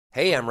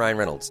Hey, I'm Ryan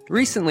Reynolds.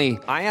 Recently,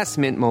 I asked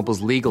Mint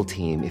Mobile's legal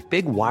team if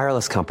big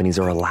wireless companies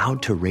are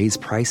allowed to raise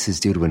prices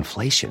due to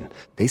inflation.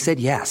 They said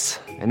yes.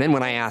 And then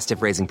when I asked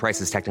if raising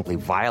prices technically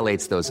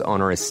violates those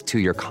onerous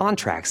two-year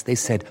contracts, they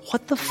said,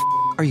 "What the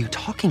are you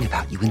talking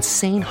about, you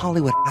insane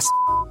Hollywood ass?"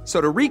 So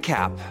to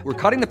recap, we're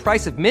cutting the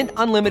price of Mint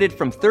Unlimited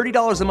from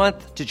 $30 a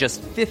month to just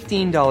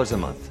 $15 a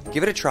month.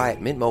 Give it a try at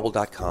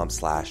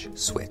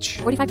mintmobile.com/switch.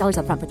 $45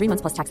 up front for 3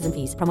 months plus taxes and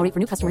fees. Promo rate for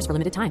new customers for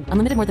limited time.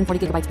 Unlimited more than 40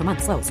 gigabytes per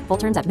month. Slows full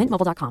terms at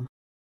mintmobile.com.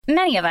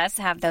 Many of us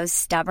have those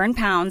stubborn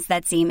pounds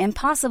that seem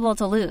impossible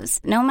to lose,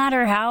 no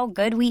matter how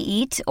good we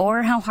eat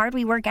or how hard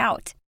we work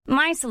out.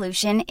 My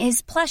solution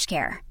is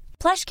PlushCare.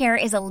 PlushCare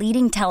is a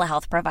leading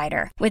telehealth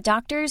provider with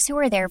doctors who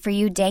are there for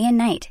you day and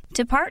night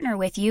to partner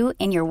with you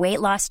in your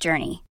weight loss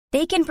journey.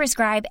 They can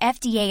prescribe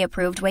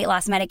FDA-approved weight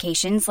loss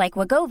medications like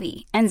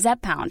Wegovy and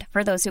Zepbound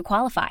for those who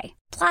qualify.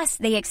 Plus,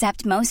 they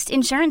accept most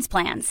insurance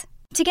plans.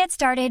 To get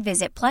started,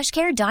 visit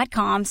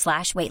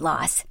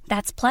plushcare.com/weightloss.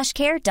 That's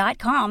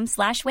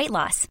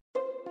plushcare.com/weightloss.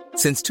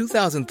 Since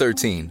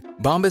 2013,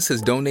 Bombas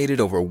has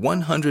donated over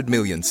 100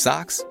 million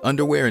socks,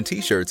 underwear, and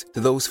T-shirts to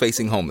those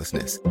facing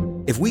homelessness.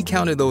 If we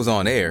counted those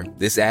on air,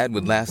 this ad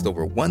would last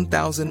over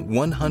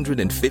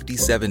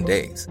 1,157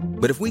 days.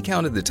 But if we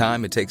counted the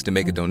time it takes to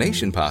make a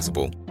donation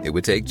possible, it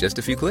would take just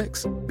a few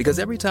clicks. Because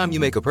every time you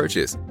make a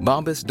purchase,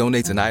 Bombas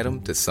donates an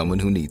item to someone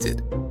who needs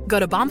it. Go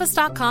to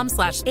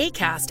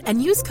bombas.com/ACAST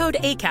and use code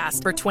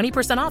ACAST for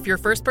 20% off your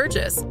first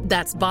purchase.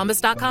 That's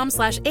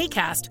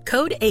bombas.com/ACAST,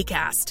 code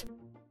ACAST.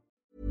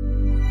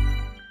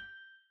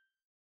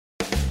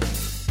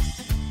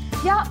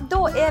 Ja,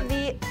 da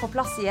vi på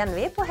plass igjen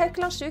vi på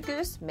Haukeland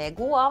sykehus med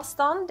god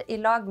avstand I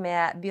lag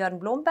med Bjørn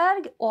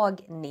Blomberg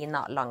og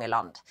Nina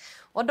Langeland.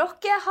 Og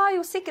dere har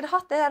jo sikkert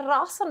hatt det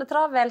rasende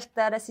travelt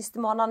de siste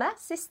månedene.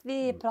 Sist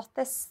vi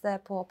prates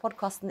på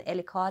podcasten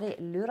Eli Kari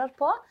lurer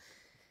på,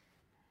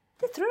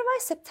 det tror jeg var I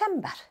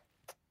september.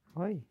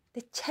 Oi.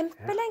 Det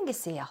kjempelenge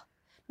siden.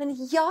 Men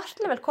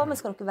hjertelig velkommen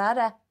skal dere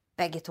være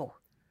begge to.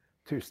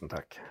 Tusen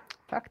takk.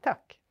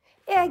 Takk.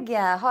 Jeg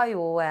har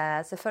jo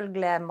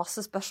selvfølgelig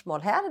masse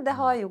spørsmål her. Det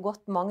har jo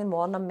gått mange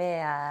måneder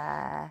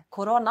med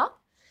korona.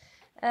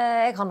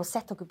 Jeg har nå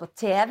sett dere på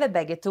TV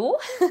begge to,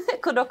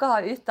 hvor dere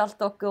har uttalt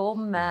dere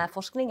om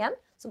forskningen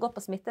som går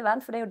på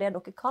smittevern, for det jo det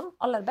dere kan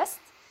aller best.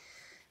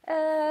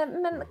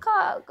 Men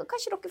kan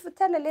ikke dere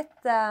fortelle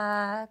litt,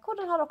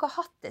 hvordan har dere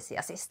hatt det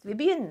siden sist? Vi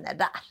begynner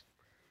der.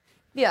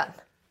 Bjørn?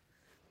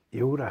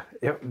 Jo da,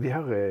 ja, vi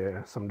har,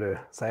 som du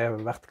sier,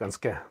 vært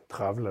ganske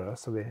travle da,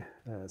 så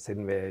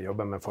siden vi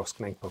jobber med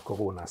forskning på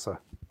korona, så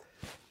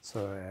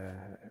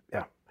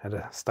ja,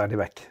 det stadig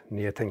vekk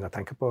nye ting å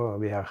tenke på.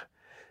 Vi har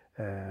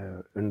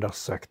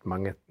undersøkt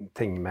mange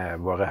ting med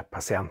våre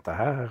pasienter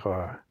her,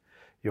 og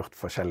gjort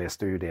forskjellige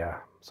studier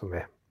som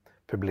vi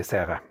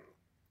publiserer.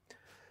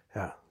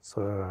 Ja,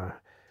 så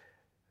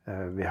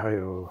vi har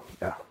jo,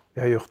 ja,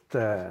 vi har gjort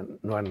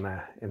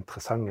noen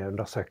interessante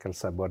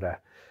undersøkelser, både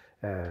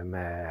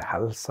med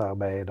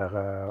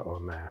helsearbeidere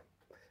og med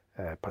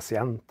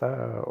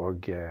pasienter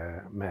og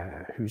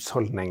med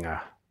husholdninger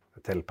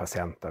til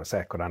pasienter, og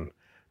se hvordan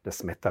det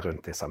smitter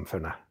rundt I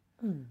samfunnet.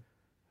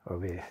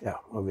 Og vi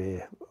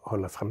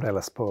holder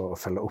fremdeles på å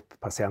følge opp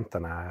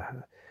pasientene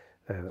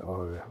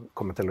og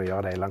kommer til å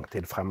gjøre det I lang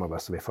tid fremover,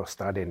 så vi får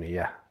stadig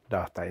nye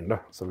data inn da.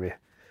 Så vi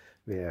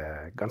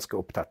ganske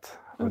opptatt,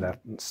 og det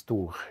en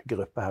stor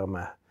gruppe her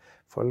med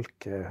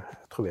folk. Jeg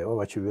tror vi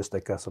over 20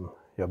 stykker som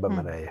jobber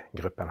med det I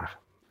gruppen her.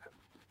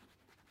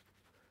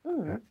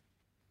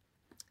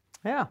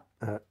 Ja.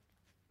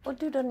 Og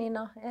du da,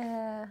 Nina?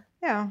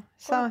 Ja,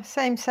 same.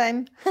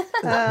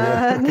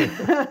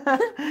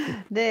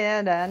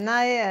 Det det.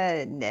 Nei,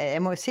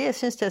 jeg må si jeg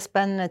synes det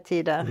spennende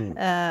tider.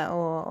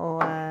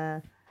 Og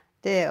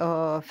det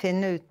å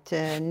finne ut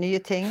nye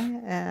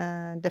ting.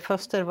 Det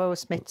første var jo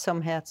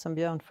smittsomhet, som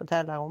Bjørn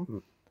forteller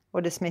om.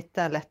 Og det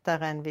smitter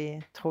lettere enn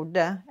vi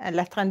trodde.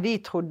 Lettere enn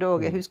vi trodde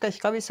også. Jeg husker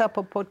ikke hva vi sa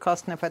på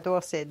podcastene for et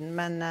år siden,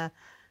 men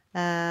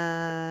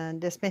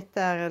det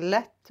smitter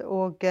lett,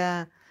 og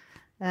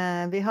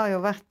vi har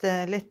jo vært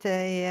litt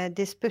I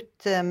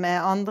disputt med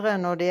andre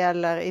når det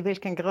gjelder I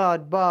hvilken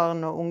grad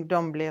barn og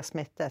ungdom blir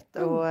smittet.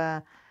 Og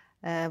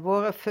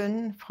våre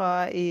funn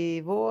fra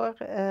I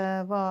vår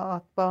var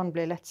at barn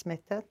blir lett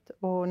smittet,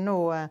 og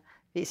nå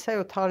viser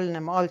jo tallene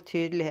med all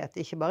tydelighet,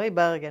 ikke bare I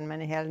Bergen, men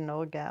I hele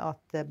Norge,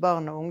 at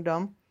barn og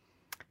ungdom,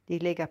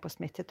 de ligger på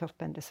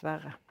smittetoppen,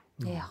 dessverre.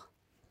 Ja,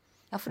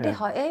 for det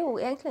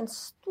jo egentlig en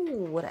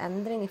stor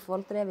endring I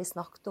forhold til det vi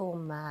snakket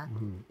om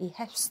I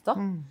høst da.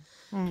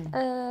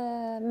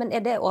 Men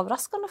det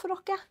overraskende for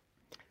dere?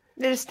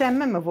 Det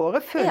stemmer med våre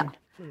funn.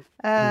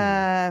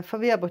 For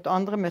vi har brukt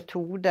andre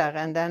metoder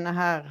enn denne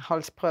her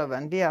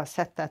halsprøven. Vi har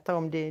sett etter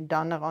om de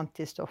danner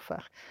antistoffer.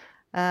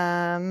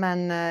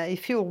 Men I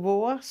fjor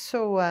vår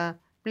så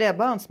ble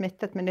barn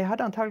smittet, men de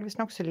hadde antageligvis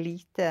nok så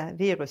lite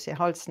virus I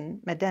halsen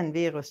med den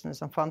virusen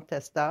som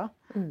fantes da,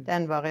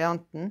 den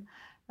varianten.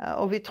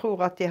 Og vi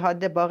tror at de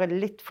hadde bare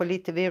litt for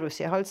lite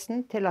virus i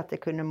halsen til at det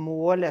kunne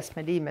måles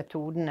med de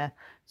metodene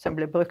som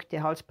ble brukt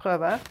i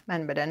halsprøver.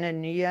 Men med denne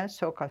nye,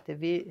 såkalte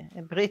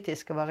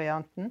britiske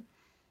varianten,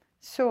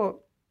 så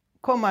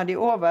kommer de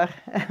over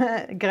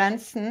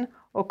grensen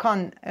og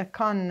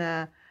kan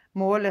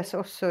måles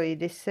også i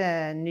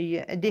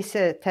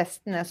disse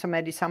testene som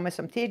de samme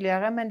som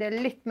tidligere, men det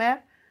litt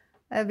mer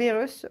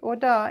virus, og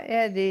da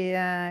de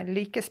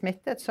like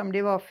smittet som de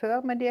var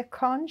før, men de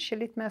kanskje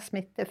litt mer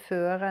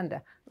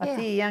smitteførende, at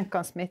de igjen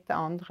kan smitte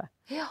andre.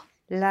 Ja.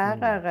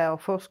 Lærere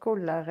og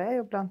forskolelærere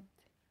jo blant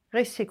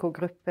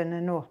risikogruppene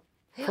nå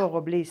for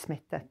å bli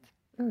smittet.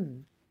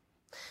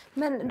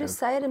 Men du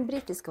sier den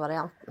britiske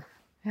varianten.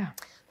 Ja.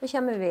 Nå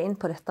kommer vi inn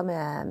på dette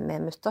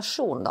med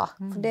mutasjon da,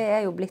 for det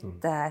jo blitt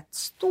et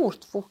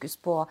stort fokus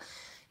på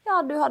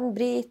du har den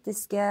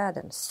britiske,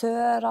 den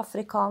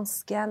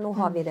sørafrikanske, nå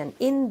har vi den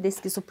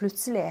indiske, så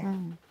plutselig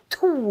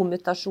 2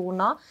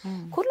 mutasjoner.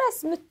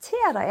 Hvordan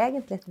muterer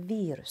egentlig et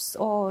virus,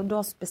 og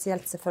da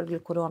spesielt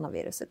selvfølgelig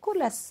koronaviruset?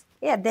 Hvordan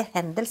det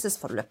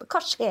hendelsesforløpet?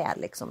 Hva skjer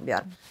liksom,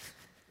 Bjørn?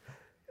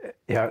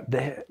 Ja,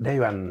 det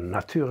jo en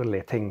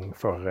naturlig ting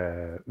for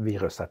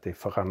virus at de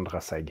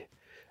forandrer seg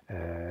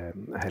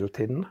hele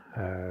tiden.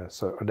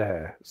 Så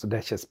det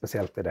ikke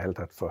spesielt i det hele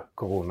tatt for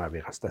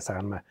koronavirus. Det ser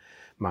en med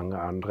mange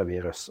andre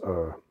virus,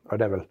 og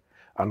det vel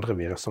andre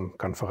virus som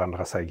kan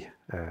forandre seg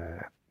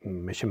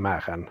mye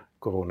mer enn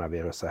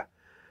koronaviruset.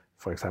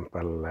 For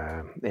eksempel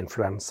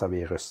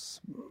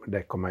influensavirus,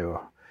 det kommer jo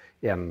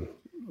i en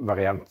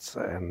variant,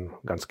 en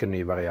ganske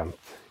ny variant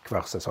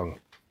hver sesong.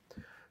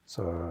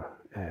 Så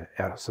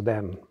det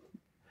en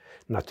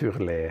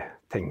naturlig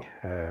ting.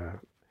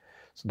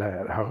 Så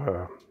det har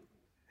å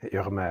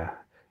gjøre med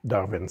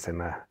Darwin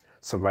sine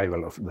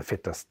survival of the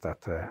fittest,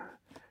 at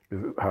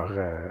du har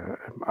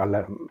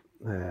alle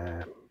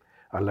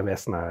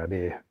vesener,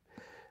 de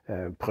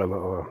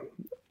prøver å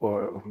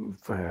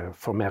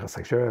formere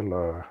seg selv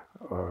og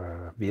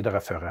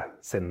videreføre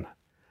sin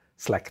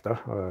slekt,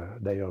 og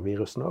det gjør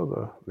virusen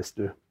også, og hvis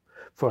du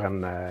får en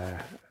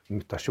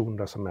mutasjon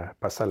da, som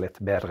passer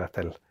litt bedre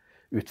til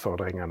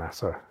utfordringene,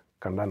 så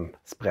kan den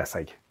spre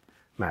seg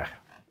mer.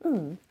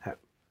 Ja.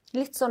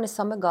 Litt sånn i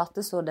samme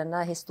gate så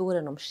denne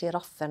historien om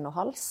giraffen og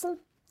halsen.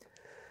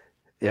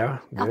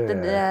 Ja. At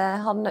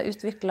han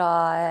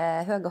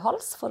utviklet høye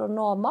hals for å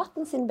nå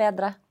maten sin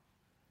bedre.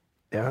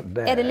 Ja,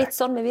 det litt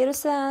sånn med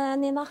viruset,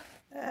 Nina?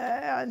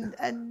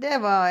 Det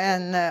var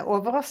en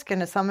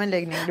overraskende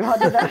sammenligning du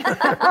hadde der.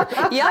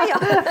 Ja.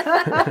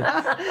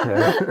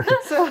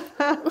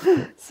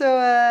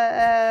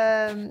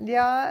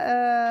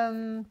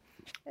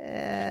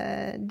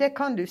 Det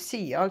kan du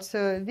si.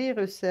 Altså,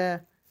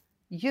 viruset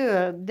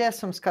gjør det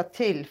som skal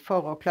til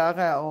for å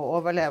klare å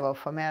overleve og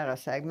formere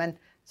seg. Men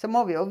så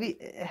må vi jo...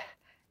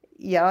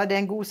 Ja, det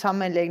en god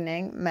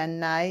sammenligning, men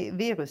nei,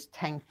 virus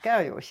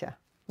tenker jo ikke.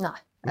 Nei.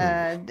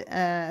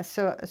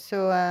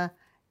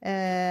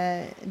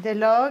 Det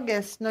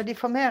lages, når de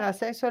formerer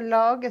seg, så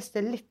lages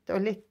det litt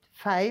og litt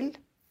feil.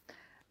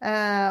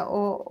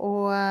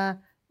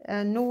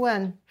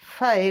 Noen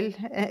feil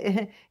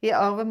i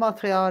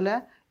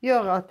arvematerialet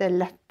gjør at det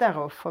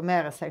lettere å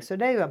formere seg. Så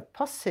det jo en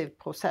passiv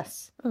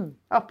prosess.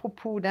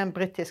 Apropos den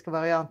britiske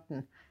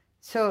varianten.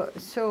 Så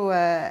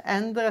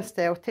endres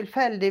det, og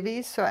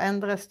tilfeldigvis så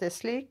endres det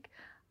slik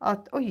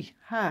at,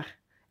 her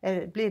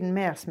blir den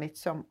mer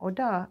smittsom, og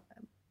da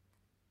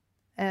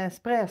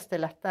spres det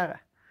lettere.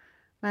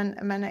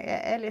 Men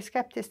jeg litt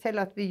skeptisk til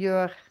at vi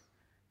gjør...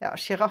 Ja,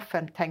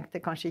 giraffen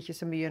tenkte kanskje ikke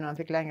så mye når han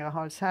fikk lengre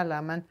hals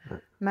heller, men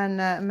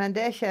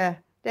det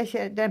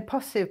det en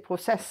passiv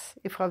prosess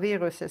fra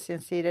viruset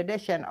sin side. Det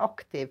ikke en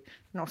aktiv,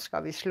 nå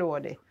skal vi slå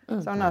de.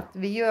 Sånn at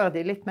vi gjør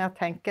de litt mer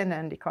tenkende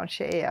enn de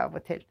kanskje av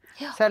og til.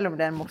 Selv om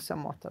det en morsom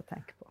måte å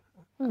tenke på.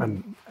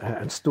 Men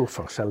en stor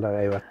forskjell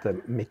der jo at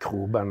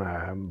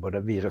mikrobene, både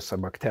virus og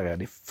bakterier,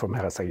 de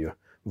formerer seg jo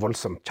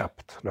voldsomt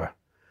kjapt da,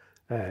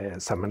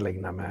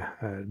 sammenlignet med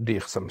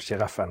dyr som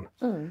giraffen.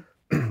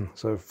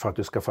 Så for at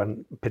du skal få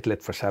en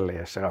litt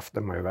forskjellig giraff,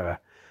 det må jo være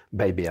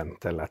babyen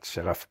til et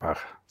giraffpar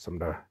som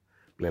da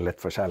blir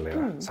litt forskjellig.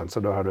 Så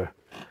da har du,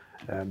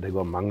 det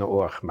går mange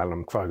år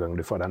mellom hver gang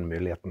du får den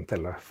muligheten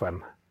til å få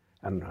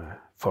en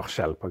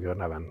forskjell på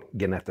grunn av en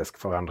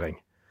genetisk forandring.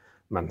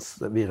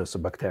 Mens virus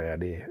og bakterier,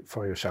 de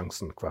får jo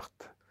sjansen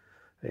hvert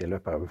i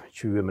løpet av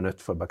 20 minutter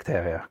for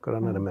bakterier.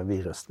 Hvordan det med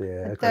virus?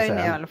 Et døgn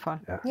i alle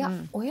fall. Ja.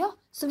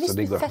 Så hvis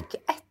du fikk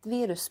ett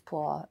virus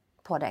på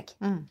deg,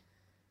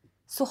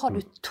 så har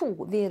du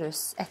 2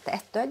 virus etter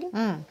ett døgn,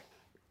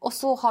 og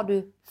så har du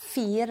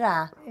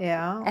 4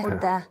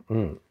 etter...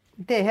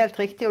 Det helt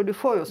riktig, og du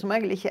får jo som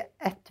regel ikke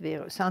ett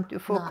virus, sant? Du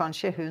får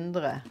kanskje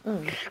 100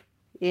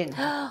 inn.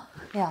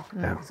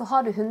 Så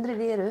har du 100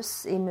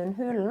 virus i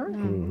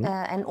munnhulen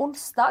en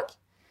onsdag,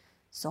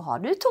 så har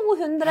du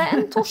 200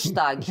 en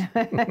torsdag.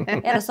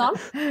 Det sånn?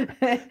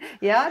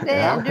 Ja,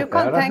 du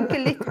kan tenke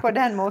litt på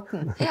den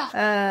måten. Ja.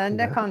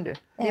 Det kan du.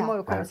 De må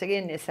jo komme seg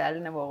inn I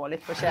cellene våre og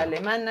litt forskjellig,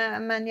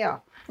 men ja.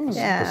 Og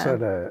så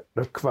det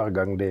hver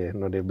gang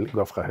når de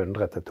går fra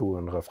 100 til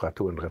 200 og fra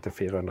 200 til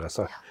 400,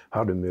 så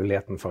har du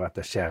muligheten for at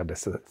det skjer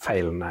disse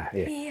feilene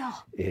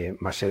I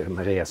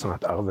maskineriet, sånn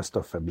at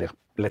arvestoffet blir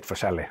litt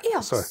forskjellig.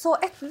 Ja, så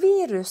et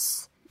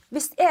virus,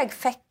 hvis jeg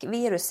fikk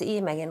viruset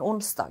I meg en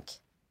onsdag,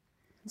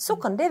 så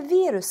kan det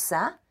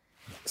viruset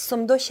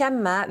som da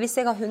kommer, hvis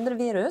jeg har 100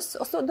 virus,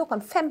 og så da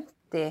kan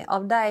 50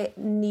 av de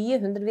nye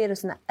 100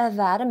 virusene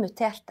være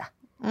muterte.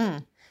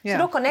 Så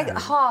da kan jeg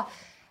ha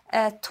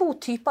 2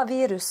 typer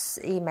virus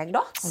I meg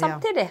da,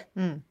 samtidig.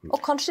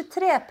 Og kanskje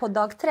 3 på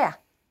dag 3.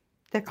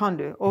 Det kan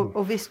du.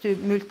 Og hvis du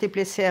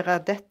multipliserer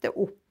dette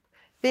opp,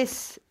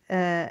 hvis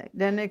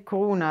denne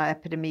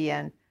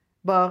koronaepidemien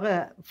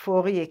bare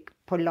foregikk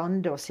på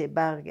Landås I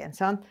Bergen,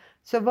 sant?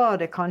 Så var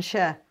det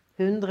kanskje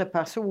 100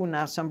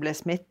 personer som ble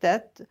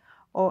smittet,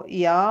 og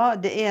ja,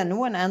 det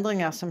noen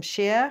endringer som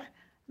skjer,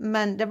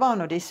 men det var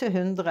nå disse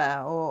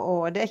 100,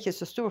 og det ikke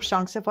så stor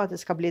sjanse for at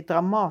det skal bli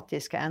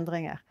dramatiske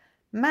endringer.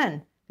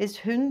 Men hvis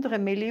 100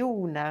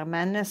 millioner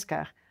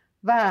mennesker,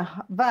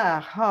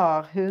 hver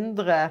har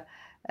 100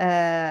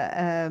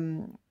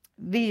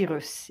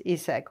 virus I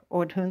seg,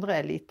 og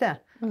 100 lite,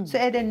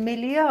 så det 1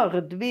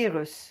 milliard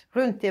virus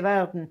rundt I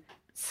verden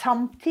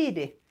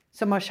samtidig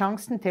som har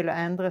sjansen til å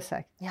endre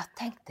seg. Ja,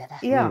 tenk det.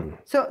 Ja,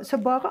 så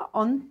bare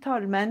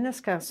antall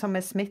mennesker som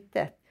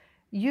smittet,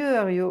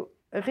 gjør jo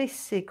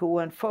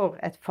risikoen for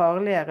et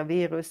farligere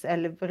virus,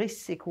 eller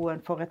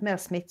risikoen for et mer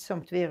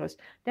smittsomt virus,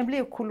 den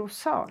blir jo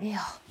kolossal.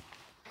 Ja,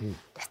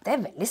 dette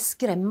veldig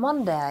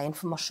skremmende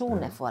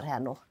informasjon jeg får her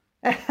nå.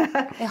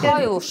 Jeg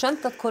har jo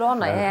skjønt at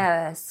korona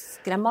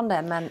skremmende,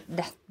 men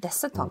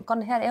disse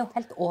tankene her jo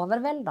helt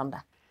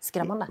overveldende.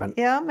 Skremmende.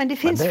 Men de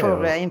finnes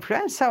for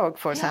influensa også,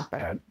 for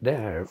eksempel. Ja, det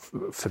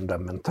jo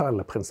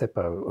fundamentale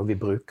prinsipper, og vi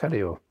bruker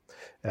det jo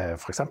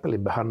for eksempel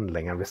I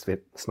behandlingen, hvis vi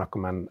snakker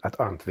om et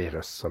annet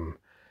virus som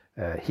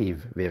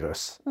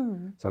HIV-virus.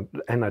 Så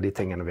en av de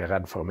tingene vi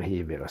redd for med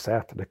HIV-virus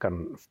at det kan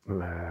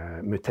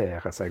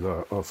mutere seg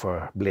og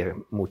bli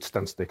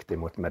motstandsdyktig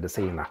mot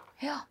medisiner.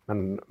 Ja.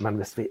 Men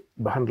hvis vi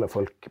behandler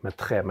folk med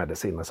 3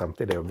 medisiner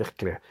samtidig og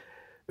virkelig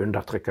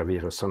undertrykker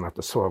virus sånn at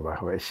det sover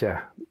og ikke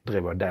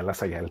driver og deler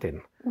seg hele tiden,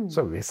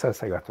 så viser det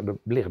seg at da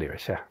blir det jo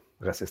ikke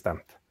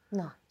resistent.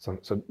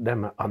 Så det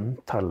med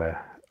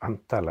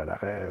antallet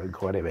der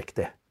grådig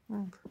viktig.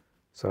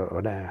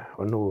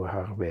 Og nå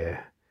har vi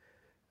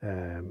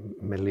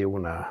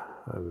millioner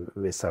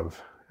vis av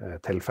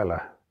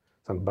tilfeller.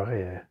 Sånn, bare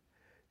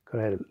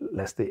hva jeg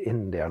leste I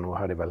India nå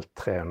har de vel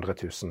 300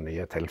 000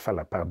 nye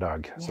tilfeller per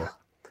dag. Så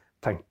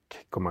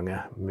tenk hvor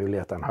mange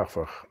muligheter en har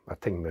for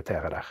at ting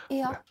muterer der.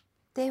 Ja.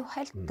 Det jo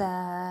helt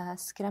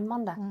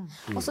skremmende.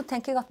 Og så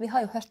tenker jeg at vi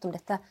har jo hørt om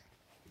dette,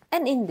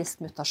 en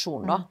indisk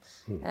mutasjon da,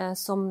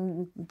 som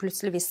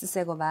plutselig viste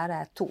seg å være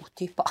 2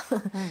 typer,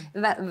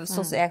 sånn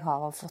som jeg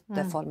har fått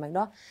det for meg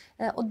da.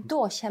 Og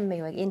da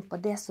kommer jo jeg inn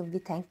på det som vi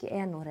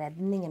tenker noe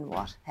redningen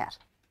vår her.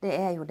 Det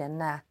jo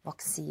denne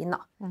vaksina.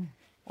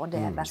 Og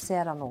det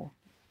verserer noe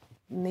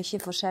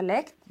mye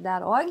forskjellig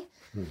der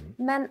også.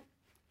 Men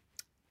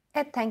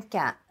jeg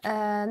tenker,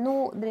 nå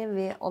driver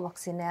vi og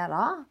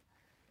vaksinerer,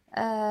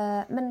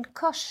 men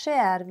hva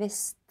skjer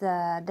hvis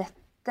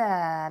dette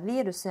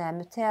viruset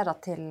muterer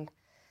til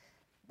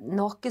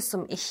noe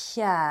som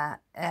ikke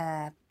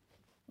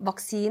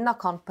vaksiner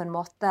kan på en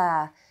måte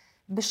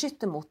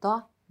beskytte mot da?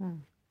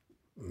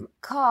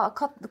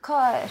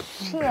 Hva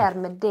skjer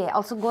med det?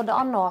 Altså går det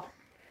an å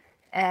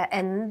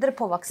endre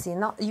på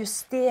vaksiner,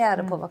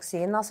 justere på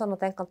vaksiner sånn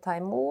at en kan ta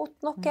imot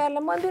noe,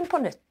 eller må en begynne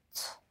på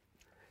nytt?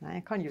 Nei,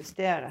 jeg kan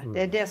justere.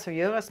 Det det som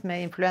gjøres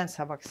med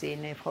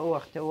influensavaksiner fra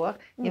år til år.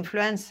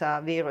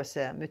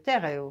 Influensaviruset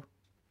muterer jo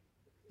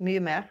mye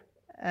mer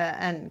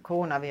enn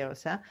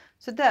koronaviruset.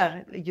 Så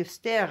der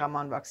justerer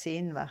man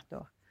vaksinen hvert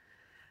år.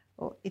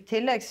 Og I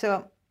tillegg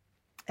så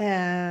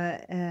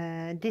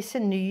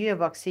disse nye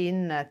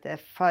vaksinene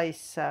til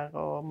Pfizer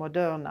og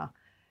Moderna,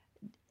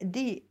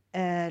 de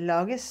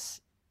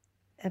lages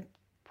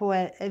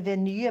ved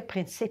nye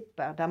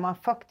prinsipper, der man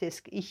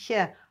faktisk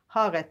ikke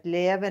har et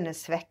levende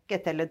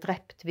svekket eller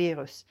drept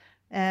virus.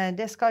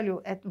 Det skal jo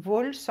et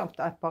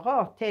voldsomt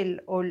apparat til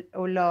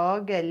å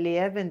lage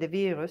levende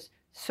virus,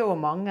 så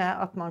mange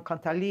at man kan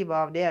ta livet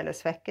av det eller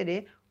svekke de,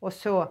 og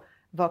så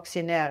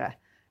vaksinere.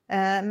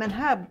 Men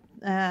her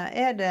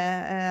det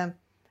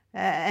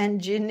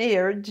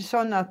engineered,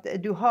 sånn at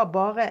du har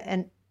bare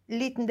en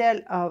liten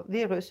del av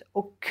virus,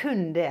 og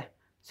kun det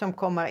som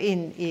kommer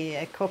inn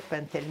I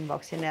kroppen til den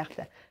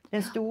vaksinerte.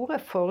 Den store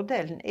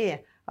fordelen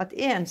at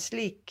en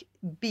slik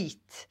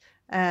bit,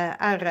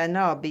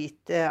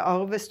 RNA-bit,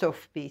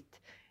 arvestoffbit,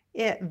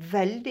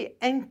 veldig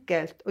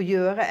enkelt å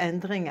gjøre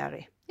endringer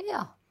I.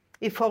 Ja.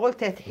 I forhold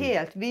til et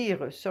helt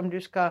virus som du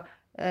skal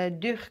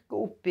dyrke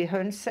opp I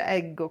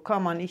hønseegg og hva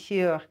man ikke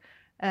gjør.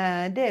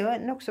 Det jo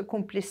nok så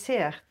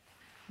komplisert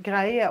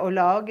greie å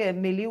lage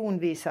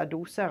millionvis av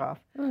doser av.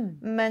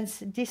 Mens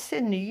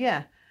disse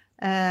nye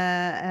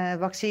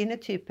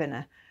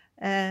vaksinetypene,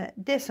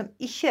 det som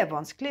ikke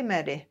vanskelig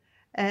med dem,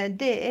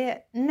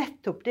 det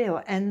nettopp det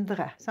å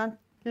endre. Sant?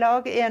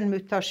 Lage en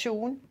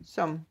mutasjon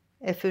som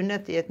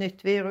funnet i et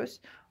nytt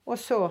virus, og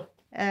så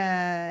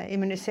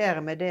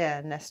immunisere med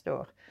det neste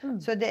år.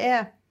 Så det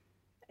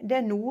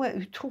er noe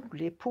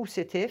utrolig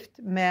positivt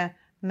med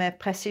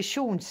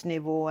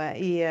presisjonsnivået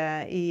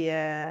i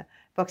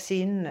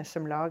vaksinene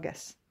som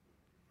lages.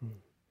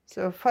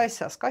 Så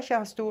Pfizer skal ikke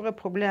ha store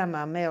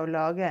problemer med å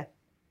lage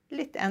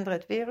litt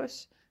endret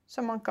virus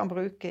som man kan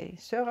bruke i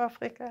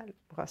Sør-Afrika, eller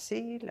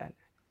Brasil, eller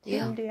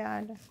India,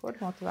 eller hvor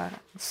det måtte være.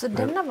 Så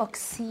denne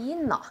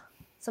vaksina,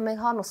 som jeg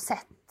har nå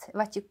sett, jeg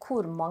vet ikke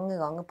hvor mange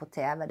ganger på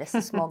TV,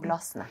 disse små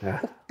glassene,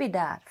 oppi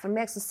der, for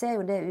meg så ser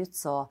jo det ut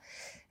så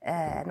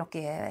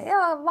noe,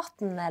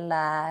 vatten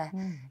eller...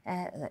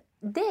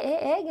 det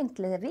er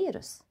egentlig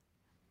virus.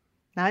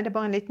 Nei, det er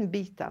bare en liten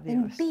bit av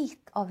virus. En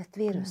bit av et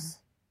virus.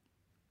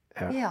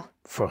 Ja,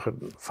 for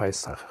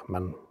Pfizer,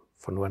 men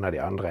for noen av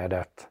de andre er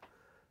det et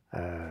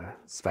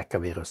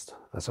svekkervirus,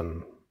 et sånn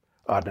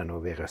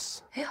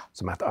adenovirus,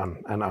 som er en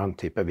annen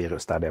type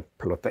virus, der det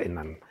plotter inn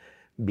en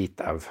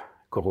bit av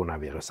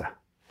koronaviruset.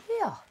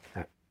 Ja.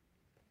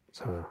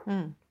 Så,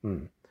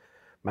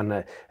 Men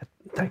jeg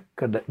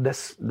tenker, det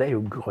er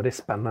jo grådig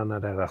spennende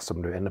det der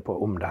som du er inne på,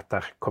 om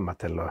dette kommer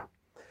til å,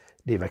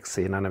 de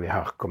vaksinene vi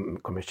har,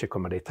 hvor mye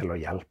kommer de til å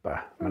hjelpe.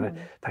 Men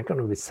jeg tenker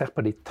når vi ser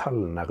på de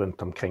tallene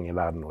rundt omkring i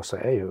verden nå, så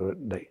er jo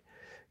det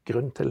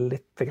grunn til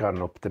litt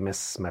grann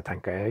optimisme,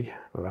 tenker jeg,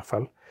 i hvert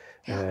fall.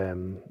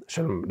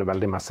 Selv om det er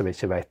veldig masse vi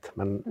ikke vet.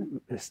 Men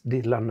de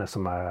landene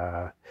som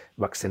er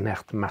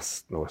vaksinert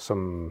mest nå, som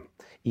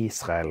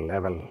Israel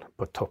er vel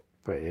på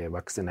topp i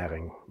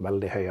vaksinering,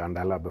 veldig høy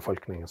andel av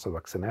befolkningen som er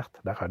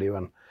vaksinert. Der har de jo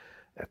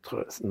jeg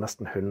tror,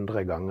 nesten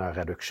 100 ganger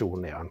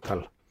reduksjon i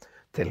antall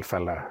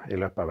tilfeller i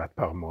løpet av et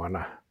par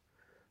måneder.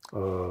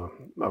 Og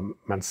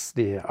mens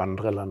de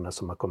andre landene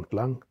som har kommet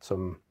langt,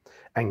 som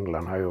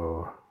England har jo,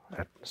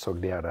 så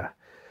de hadde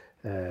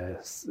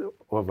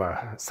over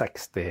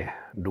 60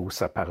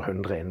 doser per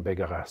 100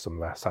 innbyggere som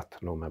var satt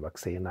nå med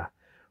vaksine.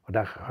 Og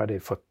der har de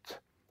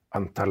fått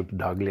antall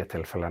daglige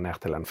tilfeller ned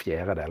til en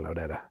fjerdedel av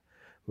det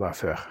var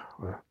før.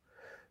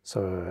 Så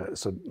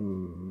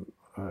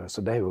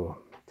det er jo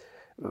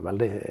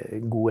veldig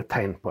gode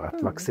tegn på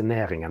at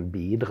vaksineringen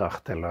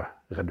bidrar til å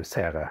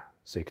redusere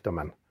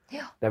sykdommen.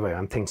 Det var jo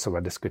en ting som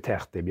var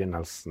diskutert i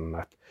begynnelsen,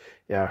 at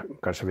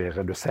kanskje vi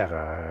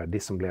reduserer de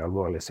som blir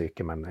alvorlig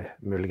syke, men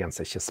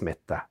muligens ikke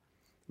smitte.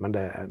 Men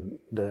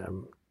det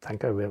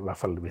tenker jeg i hvert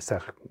fall vi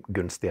ser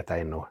gunstige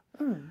tegn nå.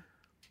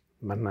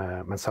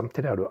 Men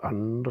samtidig har du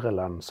andre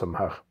land som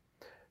har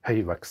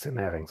høy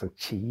vaksinering, som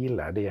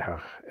Chile, de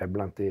er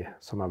blant de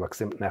som har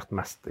vaksinert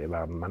mest i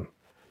verden, men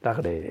der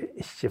har de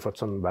ikke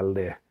fått sånn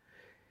veldig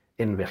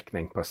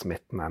innvirkning på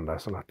smitten enda,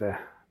 sånn at det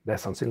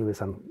er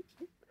sannsynligvis en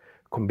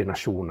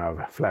kombinasjon av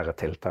flere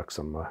tiltak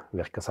som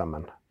virker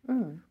sammen.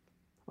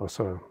 Og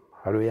så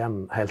har du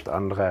igjen helt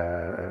andre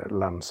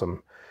land som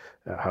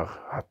har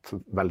hatt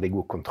veldig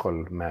god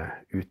kontroll med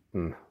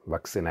uten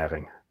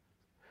vaksinering.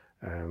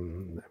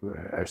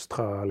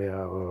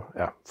 Australia og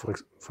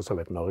for så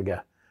vidt Norge,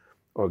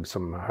 og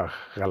som har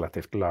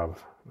relativt lav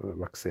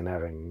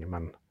vaksinering,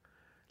 men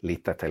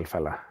lite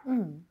tilfelle.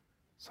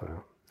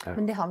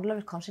 Men det handler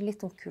vel kanskje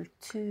litt om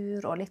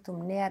kultur og litt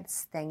om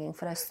nedstenging,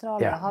 for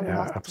Australia har vi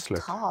hatt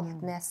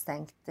totalt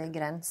nedstengt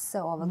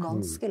grense over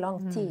ganske lang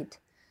tid.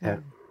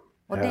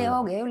 Og det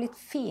også er jo litt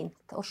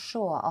fint å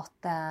se at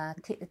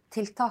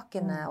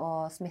tiltakene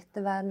og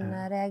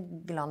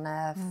smittevernreglene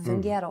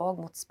fungerer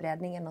også mot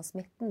spredningen av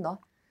smitten da.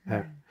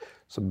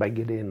 Så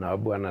begge de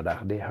naboene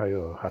der, de har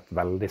jo hatt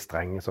veldig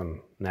strenge sånn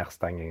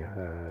nedstenging.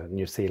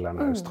 New Zealand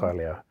og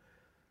Australia.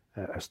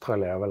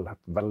 Australia har vel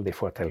hatt veldig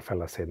få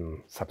tilfeller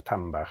siden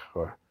september,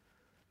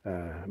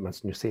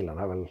 mens New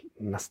Zealand har vel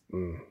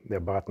nesten, de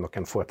har bare hatt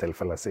noen få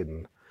tilfeller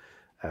siden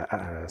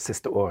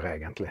siste året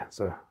egentlig.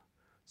 Så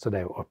det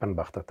er jo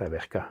åpenbart at det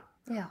virker.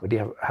 Og de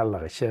har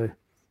heller ikke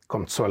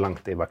kommet så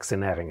langt i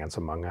vaksineringen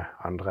som mange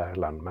andre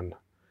land, men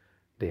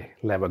de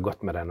lever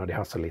godt med det når de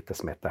har så lite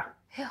smitte.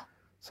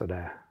 Så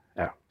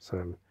så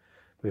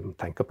vi må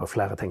tenke på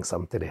flere ting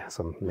samtidig,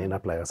 som Nina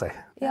pleier å si.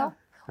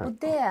 Og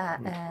det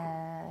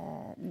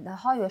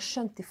har jo jeg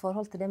skjønt i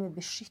forhold til det med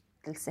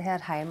beskyttelse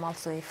her hjemme,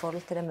 altså i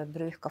forhold til det med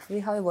bruk av, for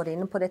vi har jo vært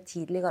inne på det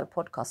tidligere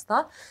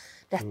podcaster,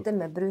 dette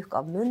med bruk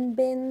av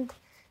munnbind,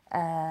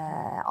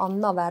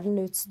 annet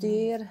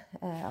verdenutstyr,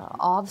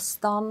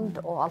 avstand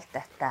og alt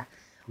dette.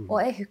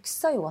 Og jeg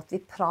husker jo at vi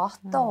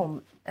pratet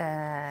om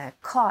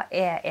hva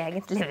er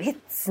egentlig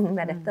vitsen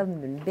med dette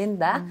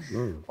munnbindet.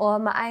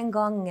 Og med en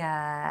gang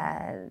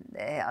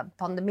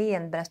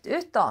pandemien brøt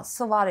ut da,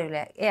 så var det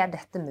jo, er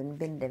dette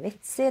munnbindet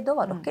vitsig? Da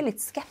var dere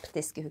litt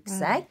skeptiske,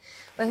 husker jeg.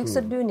 Og jeg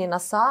husker du, Nina,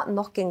 sa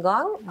nok en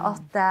gang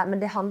at men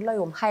det handler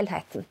jo om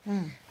helheten.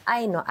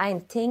 En og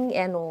en ting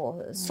er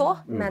noe så,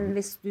 men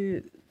hvis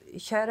du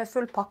kjører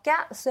full pakke,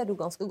 så du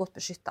ganske godt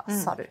beskyttet,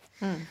 sa du.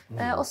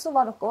 Og så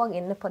var dere også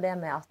inne på det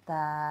med at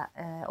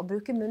å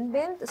bruke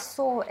munnbind,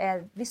 så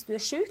hvis du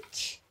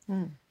syk,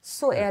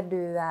 så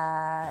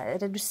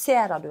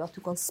reduserer du at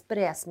du kan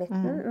spre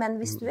smitten, men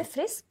hvis du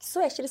frisk,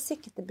 så ikke det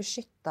sikkert det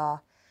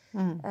beskytter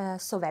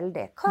så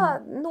veldig.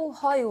 Nå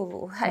har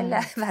jo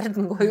hele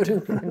verden går jo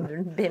rundt med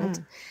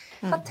munnbind.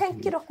 Hva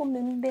tenker dere om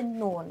munnbind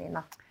nå,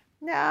 Nina?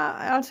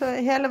 Ja, altså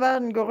hele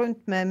verden går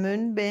rundt med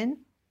munnbind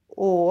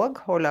og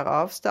holder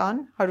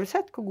avstand. Har du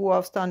sett hvor god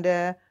avstand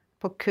det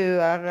på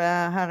køer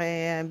her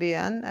i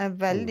byen?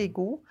 Veldig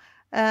god.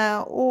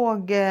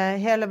 Og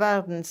hele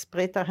verden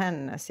spriter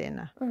hendene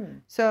sine.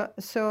 Så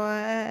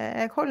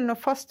jeg holder nå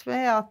fast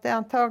ved at det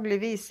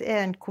antageligvis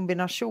en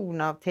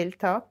kombinasjon av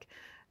tiltak,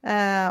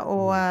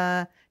 og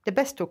det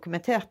best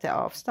dokumenterte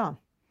avstand.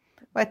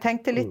 Og jeg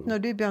tenkte litt når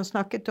du, Bjørn,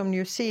 snakket om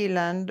New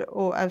Zealand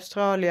og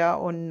Australia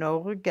og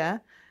Norge,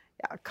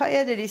 hva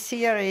det de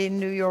sier i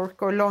New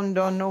York og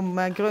London om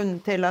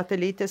grunnen til at det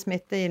lite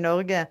smitte i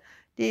Norge?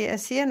 De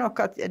sier nok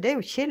at det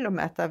jo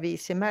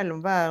kilometervis imellom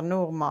hver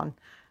nordmann.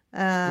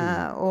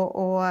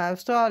 Og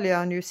Australia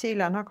og New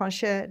Zealand har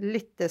kanskje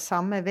litt det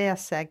samme ved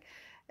seg.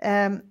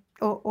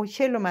 Og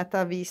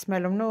kilometervis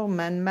mellom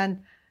nordmenn, men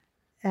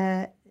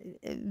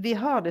vi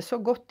har det så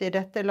godt i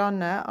dette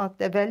landet at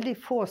det veldig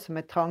få som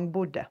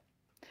trangbodde.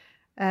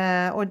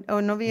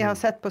 Og når vi har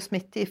sett på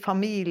smitte i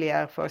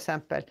familier, for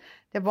eksempel,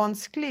 det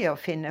vanskelig å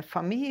finne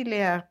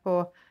familier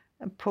på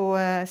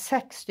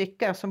 6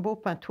 stykker som bor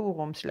på en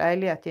 2-roms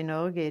leilighet i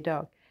Norge i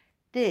dag.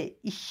 Det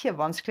ikke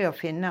vanskelig å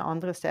finne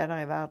andre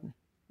steder i verden.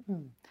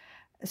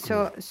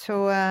 Så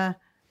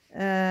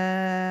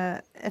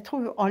jeg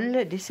tror jo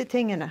alle disse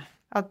tingene,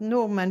 at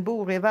nordmenn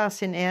bor i hver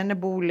sin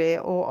enebolig,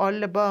 og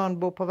alle barn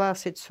bor på hver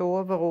sitt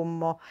soverom,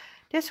 og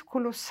det så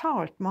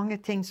kolossalt mange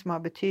ting som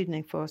har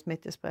betydning for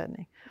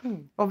smittespredning.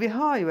 Og vi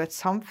har jo et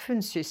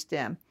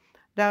samfunnssystem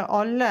der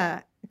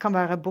alle kan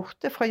være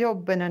borte fra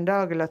jobben en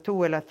dag eller 2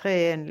 eller 3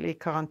 i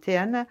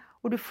karantene,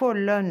 og du får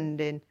lønnen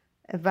din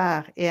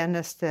hver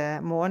eneste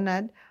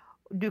måned.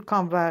 Du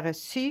kan være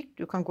syk,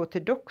 du kan gå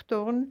til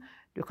doktoren,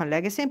 du kan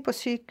legges inn på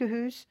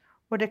sykehus,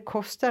 og det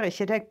koster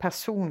ikke deg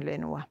personlig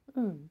noe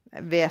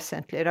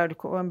vesentlig, da du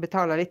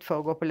betaler litt for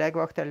å gå på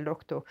legevakt eller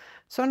doktor.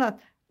 Sånn at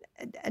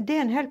det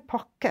en hel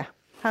pakke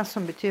her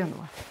som betyr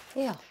noe.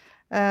 Ja.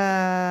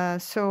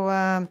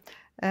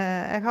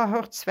 Jeg har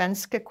hørt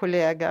svenske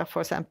kolleger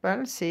for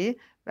eksempel si,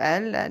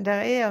 vel,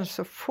 det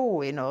så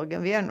få i Norge,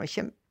 vi nå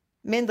ikke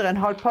mindre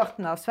enn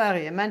halvparten av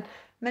Sverige, men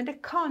det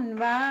kan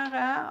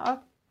være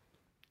at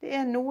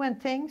det noen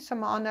ting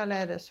som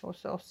annerledes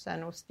hos oss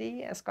enn hos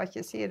de, jeg skal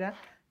ikke si det,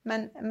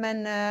 men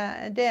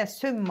det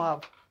sum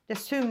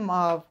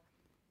av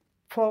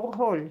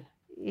forhold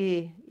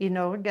i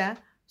Norge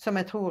som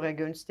jeg tror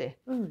gunstig.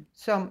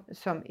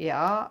 Som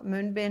ja,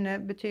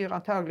 munnbindet betyr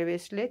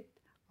antageligvis litt,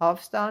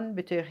 avstand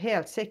betyr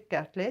helt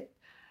sikkert litt,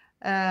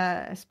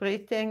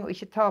 spriting og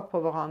ikke ta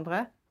på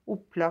hverandre,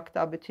 opplagt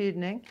av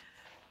betydning.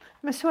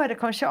 Men så det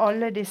kanskje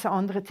alle disse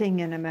andre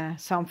tingene med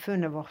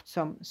samfunnet vårt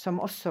som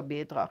også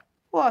bidrar,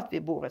 og at vi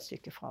bor et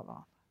stykke fra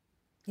hverandre.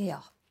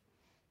 Ja.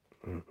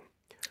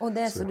 Og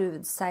det som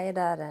du sier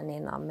der,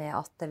 Nina, med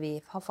at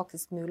vi har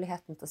faktisk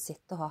muligheten til å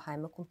sitte og ha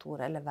heimekontor,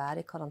 eller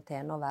være i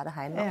karantene og være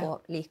hjemme,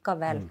 og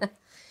likevel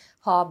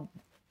ha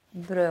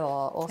brød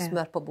og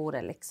smør på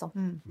bordet, liksom.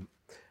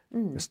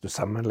 Hvis du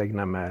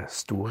sammenligner med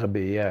store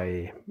byer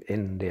i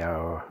India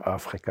og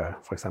Afrika,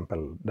 for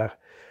eksempel, der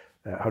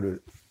har du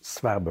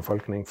svær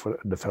befolkning. For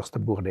det første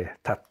bor de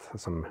tett,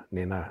 som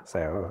Nina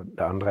sier, og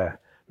det andre,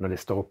 når de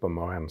står opp om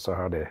morgenen, så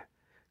har de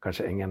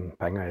kanskje ingen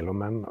penger i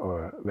lommen,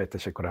 og vet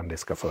ikke hvordan de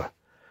skal få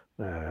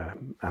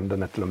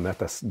endene til å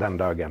møtes den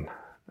dagen,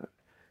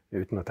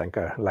 uten å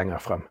tenke lenger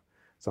frem.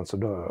 Så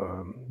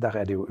der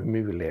det jo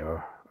umulig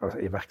å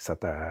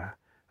iverksette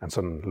en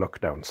sånn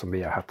lockdown som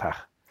vi har hatt her.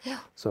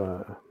 Ja.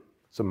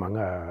 Så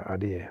mange av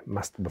de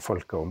mest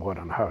befolkede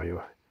områdene har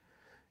jo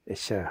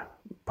ikke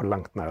på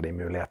langt nær de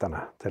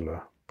mulighetene til å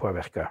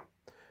påvirke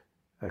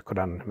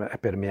hvordan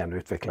epidemien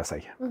utvikler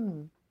seg.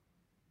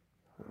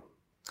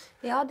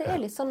 Ja, det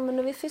litt sånn, men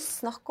når vi først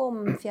snakker om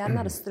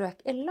fjernere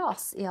strøk, jeg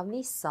las i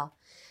avisa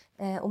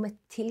om et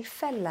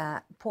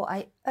tilfelle på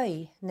ei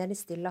øy nede i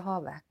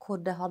Stillehavet, hvor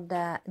det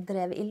hadde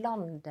drevet i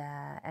land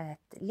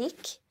et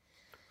lik.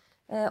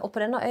 Og på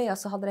denne øya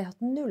så hadde de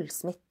hatt 0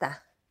 smitte.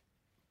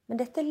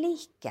 Men dette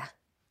liket,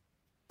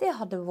 det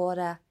hadde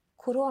vært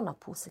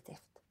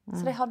koronapositivt.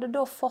 Så de hadde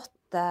da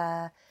fått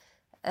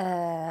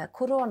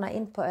korona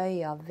inn på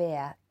øya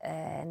ved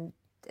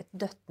et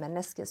dødt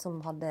menneske som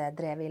hadde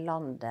drevet i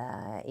land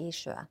i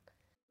sjøen.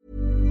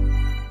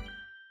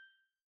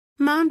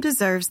 Mom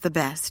deserves the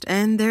best,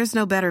 and there's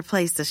no better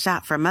place to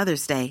shop for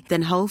Mother's Day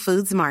than Whole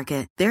Foods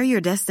Market. They're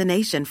your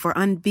destination for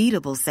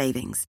unbeatable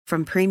savings,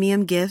 from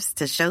premium gifts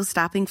to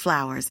show-stopping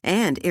flowers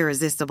and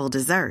irresistible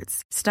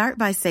desserts. Start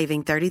by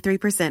saving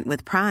 33%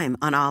 with Prime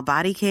on all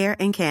body care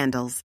and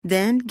candles.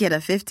 Then get a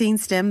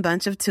 15-stem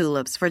bunch of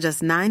tulips for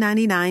just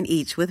 $9.99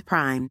 each with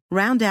Prime.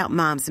 Round out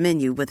Mom's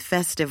menu with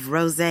festive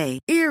rosé,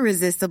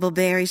 irresistible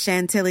berry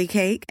chantilly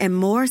cake, and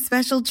more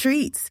special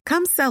treats.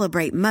 Come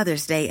celebrate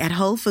Mother's Day at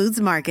Whole Foods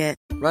Market.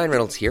 Ryan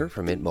Reynolds here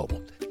from Mint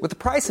Mobile. With the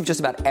price of just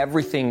about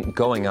everything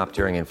going up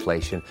during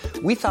inflation,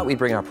 we thought we'd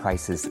bring our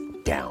prices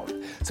down.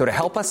 So to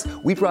help us,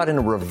 we brought in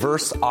a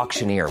reverse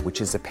auctioneer,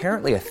 which is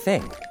apparently a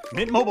thing.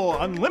 Mint Mobile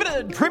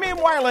Unlimited Premium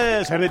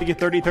Wireless. How to get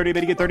 30, 30, bit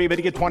to get 30, bit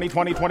to get 20,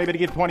 20, 20, bit to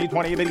get 20,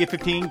 20, bit to get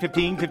 15,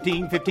 15,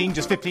 15, 15,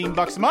 just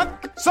 $15 a month?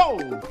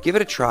 Sold! Give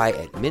it a try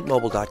at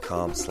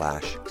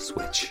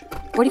mintmobile.com/switch.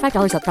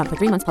 $45 up front for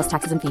 3 months plus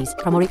taxes and fees.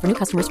 Promo rate for new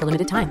customers for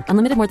limited time.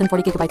 Unlimited more than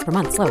 40 gigabytes per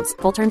month. Slows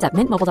full terms at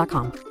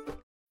mintmobile.com.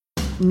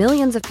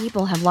 Millions of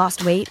people have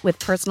lost weight with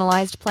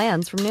personalized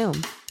plans from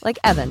Noom. Like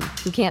Evan,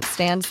 who can't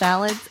stand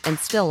salads and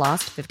still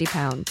lost 50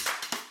 pounds.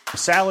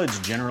 Salads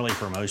generally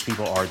for most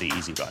people are the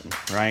easy button,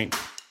 right?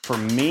 For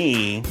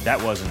me,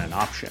 that wasn't an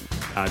option.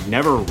 I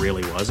never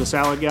really was a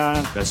salad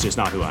guy. That's just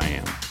not who I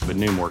am. But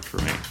Noom worked for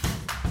me.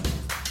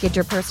 Get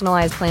your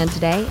personalized plan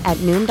today at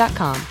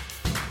Noom.com.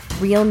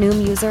 Real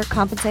Noom user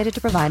compensated to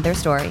provide their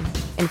story.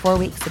 In 4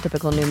 weeks, the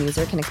typical Noom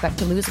user can expect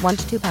to lose 1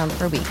 to 2 pounds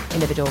per week.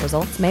 Individual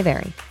results may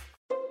vary.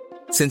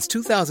 Since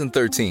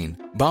 2013,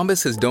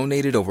 Bombas has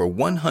donated over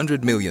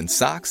 100 million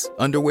socks,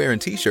 underwear,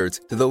 and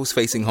T-shirts to those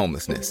facing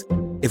homelessness.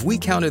 If we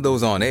counted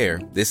those on air,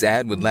 this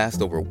ad would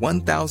last over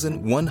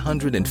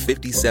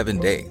 1,157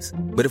 days.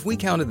 But if we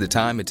counted the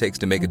time it takes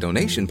to make a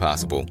donation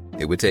possible,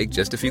 it would take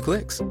just a few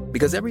clicks.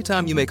 Because every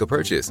time you make a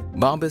purchase,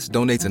 Bombas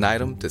donates an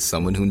item to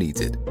someone who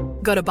needs it.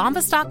 Go to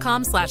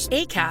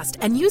bombas.com/ACAST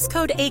and use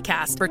code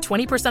ACAST for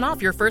 20%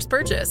 off your first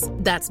purchase.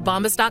 That's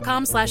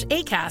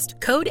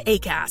bombas.com/ACAST, code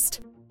ACAST.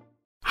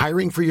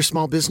 Hiring for your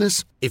small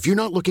business? If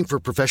you're not looking for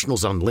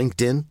professionals on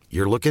LinkedIn,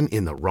 you're looking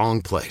in the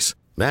wrong place.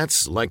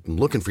 That's like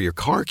looking for your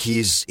car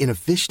keys in a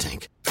fish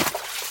tank.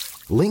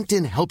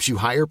 LinkedIn helps you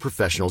hire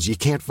professionals you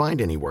can't find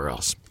anywhere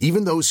else,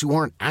 even those who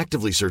aren't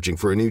actively searching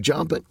for a new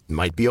job but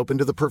might be open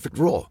to the perfect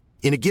role.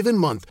 In a given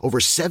month, over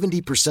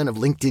 70%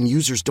 of LinkedIn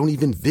users don't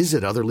even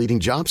visit other leading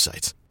job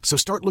sites. So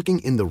start looking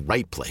in the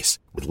right place.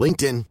 With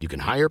LinkedIn, you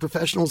can hire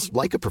professionals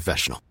like a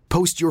professional.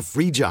 Post your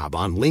free job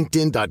on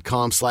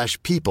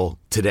linkedin.com/people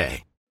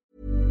today.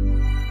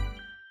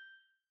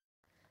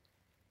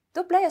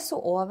 Da ble jeg så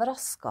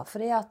overrasket,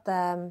 fordi at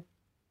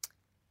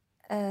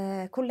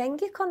hvor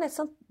lenge kan et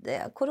sånt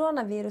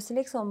koronavirus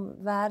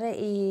liksom være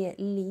i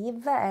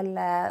live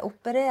eller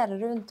operere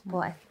rundt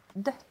på et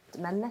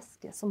dødt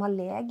menneske som har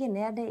lege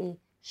nede i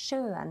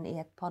sjøen i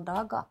et par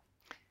dager?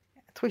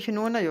 Jeg tror ikke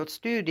noen har gjort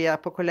studier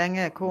på hvor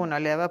lenge korona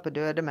lever på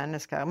døde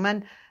mennesker,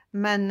 men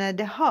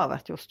det har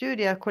vært gjort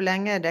studier hvor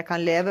lenge det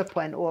kan leve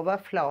på en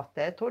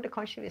overflate. Jeg tror det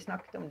kanskje vi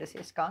snakket om det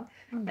siste gang,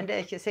 men det er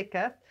ikke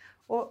sikkert.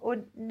 Og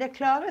det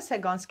klarer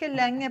seg ganske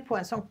lenge på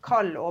en sånn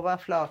kald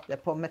overflate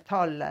på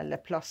metall eller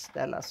plast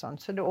eller sånn,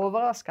 så det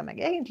overrasker meg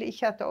egentlig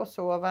ikke at det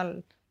også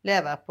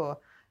overlever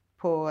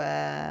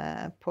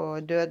på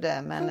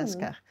døde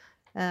mennesker.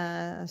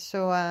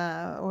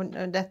 Og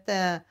dette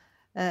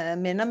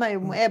minner meg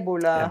om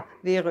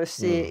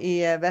Ebola-virus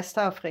i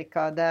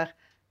Vest-Afrika, der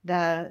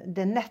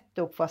det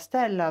nettopp var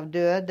stell av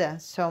døde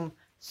som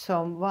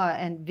var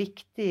en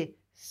viktig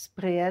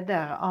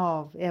spreder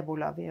av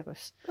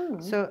Ebola-virus.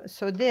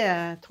 Så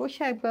det tror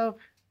ikke jeg bør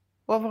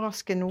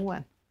overraske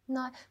noen.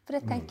 Nei, for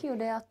jeg tenker jo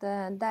det at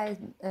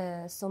de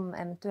som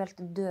eventuelt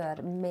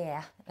dør med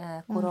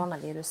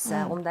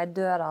koronaviruset, om de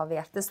dør av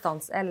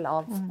hjertestans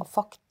eller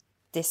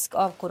faktisk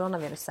av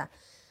koronaviruset,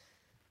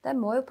 de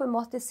må jo på en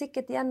måte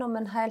sikkert gjennom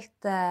en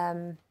helt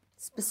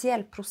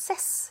spesiell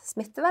prosess,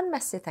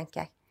 smittevernmessig, tenker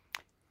jeg.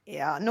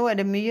 Ja, nå er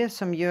det mye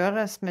som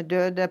gjøres med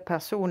døde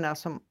personer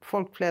som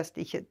folk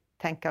flest ikke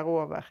tenker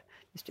over.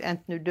 Hvis du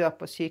enten dør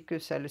på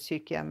sykehus eller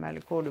sykehjem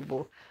eller hvor du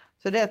bor.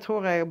 Så det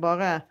tror jeg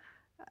bare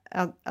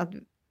at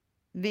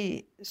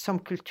vi som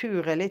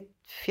kultur er litt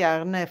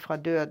fjerne fra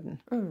døden.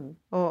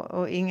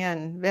 Og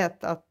ingen vet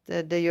at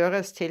det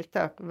gjøres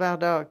tiltak hver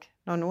dag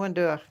når noen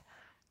dør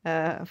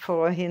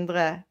for å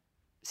hindre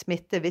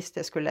smitte hvis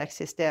det skulle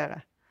eksistere.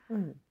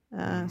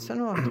 Så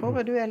nå tror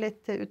jeg du er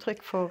litt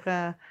uttrykk for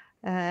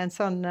en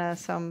sånn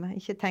som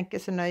ikke tenker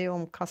så nøye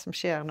om hva som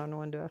skjer når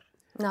noen dør.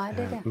 Nei,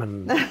 det er det.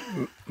 Men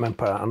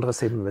på den andre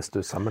siden, hvis du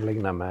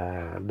sammenligner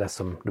med det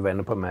som du var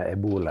inne på med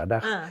Ebola,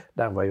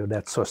 der var jo det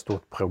et så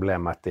stort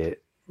problem at de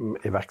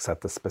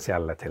iverksatte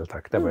spesielle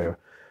tiltak. Det var jo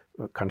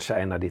kanskje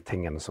en av de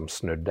tingene som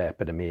snudde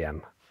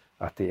epidemien,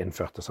 at de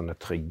innførte sånne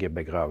trygge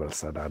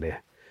begravelser der de,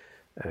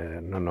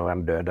 når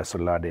noen døde, så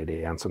la de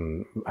i en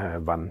sånn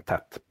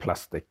vanntett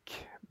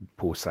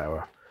plastikkpose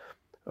og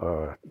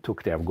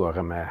tok de av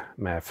gårde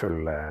med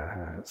full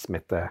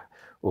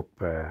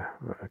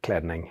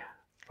smitteoppkledning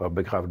og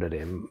begravde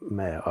de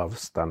med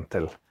avstand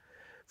til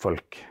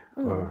folk.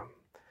 Og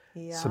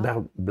Så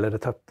der ble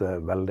det tatt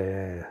veldig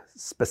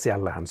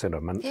spesielle hensyn.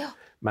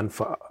 Men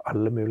for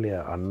alle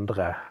mulige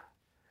andre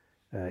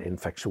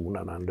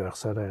infeksjoner når en dør,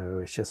 så det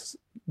jo ikke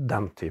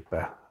den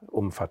type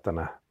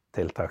omfattende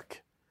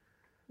tiltak.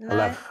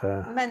 Nei,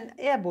 men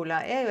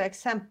ebola jo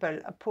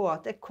eksempel på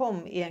at det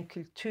kom i en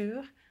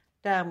kultur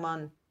der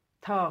man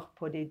tar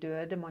på de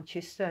døde, man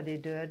kysser de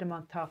døde,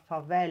 man tar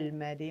farvel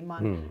med de,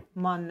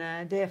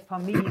 det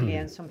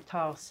familien som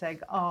tar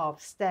seg av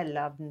stell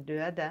av den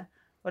døde.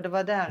 Og det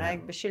var der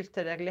jeg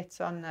beskyldte deg litt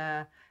sånn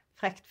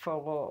frekt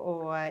for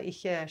å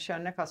ikke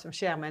skjønne hva som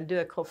skjer med en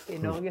død kropp i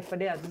Norge, for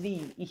det at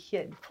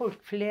folk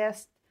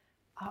flest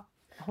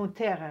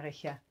håndterer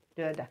ikke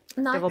døde.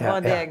 Nei. Det var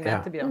bare det jeg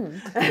mente, Bjørn.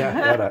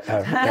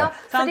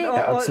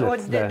 Og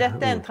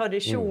dette en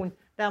tradisjon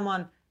der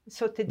man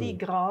så til de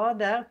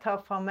grader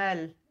tar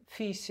farvel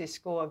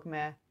fysisk også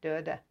med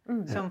døde,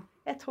 som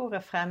jeg tror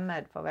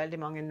fremmed for veldig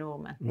mange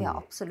nordmenn. Ja,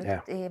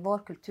 absolutt. I vår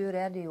kultur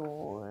det jo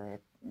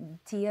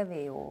tier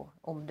vi jo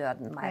om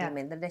døden, mer eller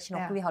mindre. Det ikke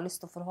noe vi har lyst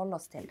til å forholde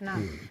oss til.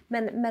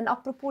 Men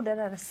apropos det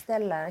der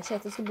stellet, ikke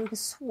at jeg skal bruke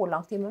så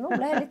lang tid, men nå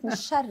ble jeg litt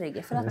nysgjerrig,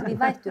 for at vi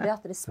vet jo det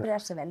at det sprer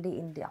seg veldig i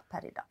India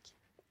per i dag.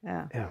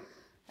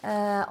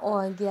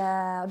 Og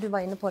du var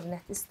inne på det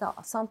nett i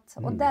stad, sant?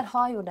 Og der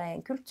har jo de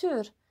en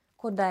kultur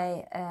hvor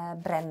de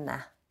brenner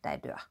de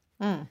døde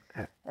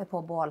på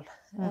bål.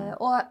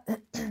 Og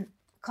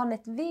kan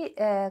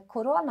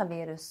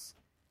koronavirus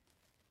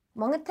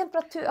mange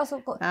temperatur,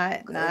 altså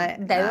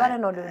dør det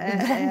når du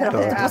brenner på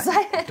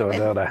seg? Da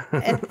dør det.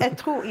 Jeg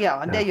tror,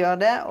 det gjør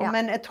det,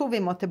 men jeg tror vi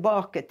må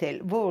tilbake til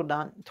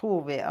hvordan tror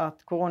vi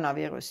at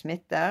koronavirus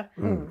smitter.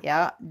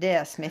 Ja,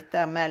 det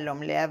smitter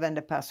mellom levende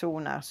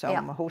personer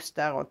som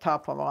hoster og tar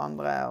på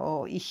hverandre,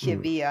 og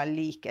ikke via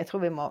lik. Jeg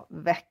tror vi må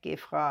vekk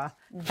ifra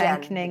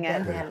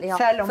tenkningen,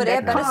 selv om det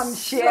kan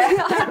skje.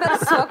 Jeg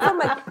bare så på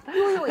meg,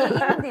 jo i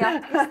India,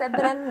 hvis det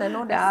brenner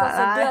når det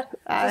så dør,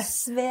 så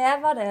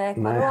svever det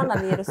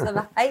koronavirus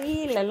over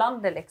hele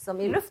landet liksom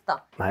i lufta.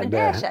 Men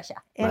det skjer ikke.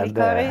 Erik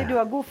Kari, du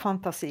har god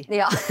fantasi.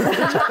 Ja.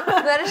 Nå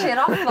det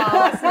giraffer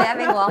og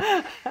sveving og alt.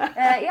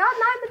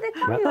 Nei, men det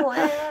kan jo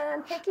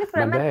tenke litt for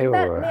det.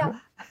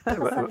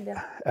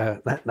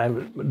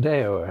 Det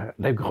er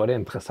jo grådig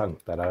interessant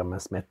det der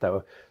med smitte.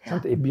 Og,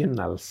 i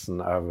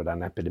begynnelsen av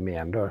den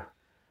epidemien, da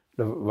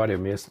var det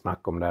jo mye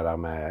snakk om det der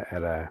med er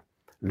det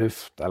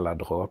luft eller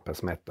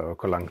dråpesmitte,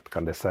 og hvor langt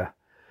kan disse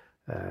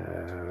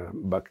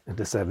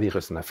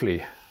virusene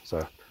fly.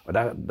 Og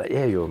det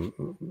er jo,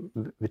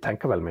 vi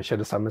tenker vel mye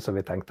det samme som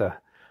vi tenkte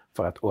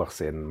for et år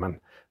siden, men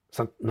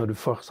når du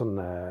får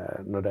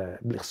når det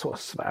blir så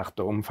svært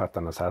og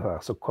omfattende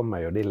så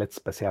kommer jo de litt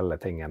spesielle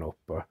tingene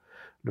opp. Og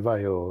det var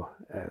jo,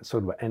 så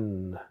det var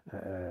en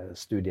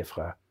studie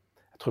fra,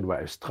 jeg tror det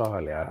var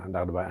Australia,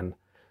 der det var en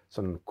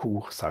sånn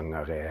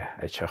korsanger i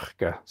en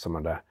kirke som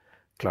hadde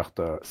klart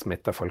å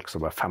smitte folk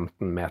som var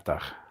 15 meter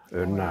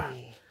unna.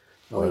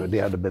 Og de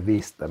hadde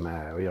bevist det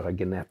med å gjøre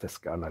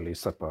genetiske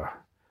analyser på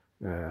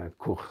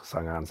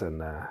korsangeren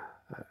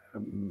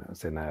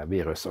sine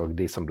virus og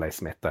de som ble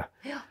smittet.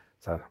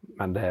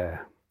 Men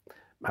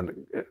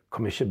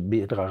hvor mye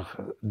bidrar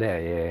det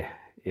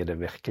i det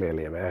virkelige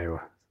livet er jo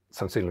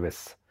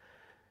sannsynligvis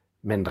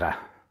mindre.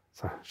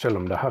 Selv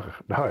om det har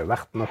jo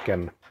vært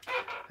noen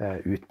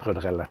utbrudd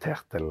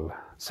relatert til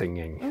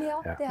synging.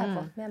 Ja, det har jeg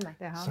fått med meg.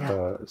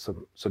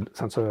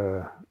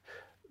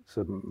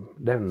 Så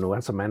det er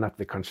noen som mener at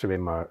vi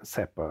må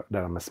se på det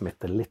der med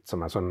smitte litt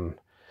som en sånn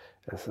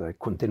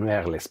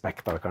kontinuerlig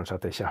spekter, kanskje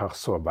at det ikke har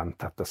så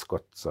vanntette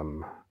skott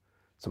som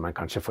man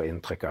kanskje får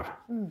inntrykk av.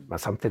 Men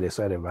samtidig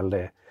så er det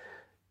veldig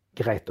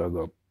greit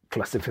å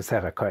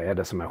klassifisere hva er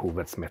det som er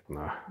hovedsmitten.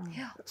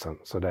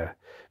 Så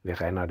vi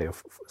regner det jo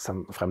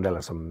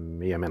fremdeles som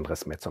mye mindre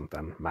smittsomt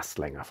enn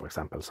meslinger, for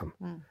eksempel,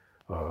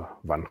 og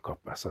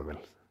vannkopper, som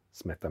vil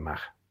smitte mer.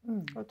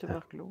 Og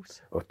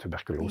tuberkulose. Og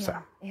tuberkulose.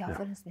 Ja,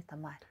 for den smitter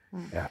mer.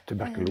 Ja,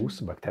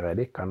 tuberkulosebakterier,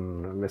 de kan,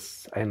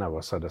 hvis en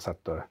av oss hadde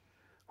satt og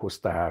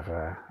hoste her,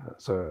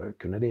 så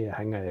kunne de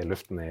henge i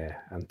luften i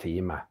en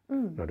time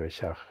når du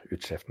ikke har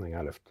utskiftning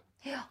av luft.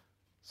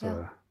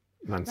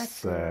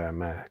 Mens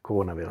med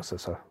koronaviruset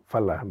så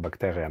faller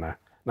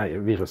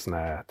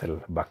virusene til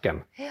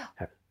bakken.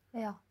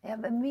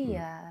 Min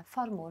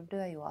farmor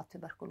døde jo av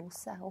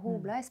tuberkulose, og hun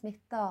ble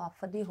smittet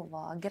fordi hun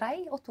var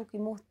grei og tok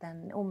imot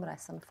en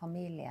omreisende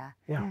familie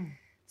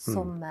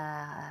som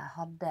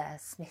hadde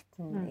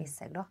smitten i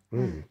seg da.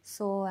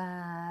 Så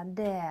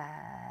det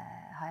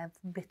har jeg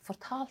blitt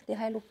fortalt i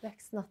hele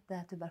oppveksten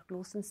at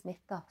tuberkulosen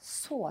smittet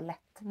så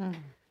lett.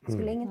 Det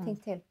skulle ingenting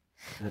til.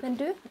 Men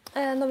du,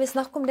 når vi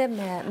snakker om det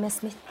med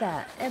smitte,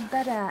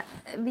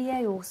 vi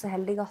er jo så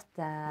heldige at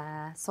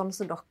sånn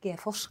som dere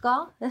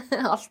forsker,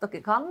 alt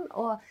dere kan,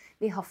 og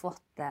vi har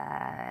fått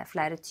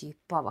flere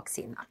typer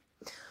vaksiner.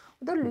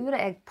 Og da lurer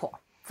jeg på,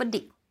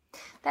 fordi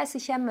de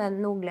som kommer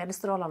nå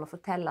gledesstrålende og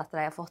forteller at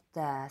de har fått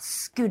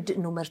skudd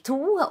nummer 2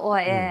 og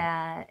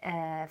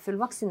er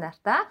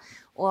fullvaksinerte,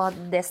 og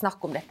det er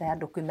snakk om dette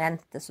her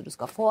dokumentet som du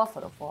skal få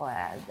for å få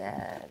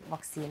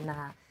vaksine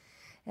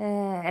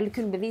eller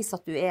kunne bevise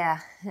at du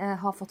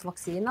har fått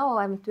vaksiner,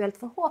 og eventuelt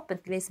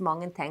forhåpentligvis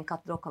mange tenker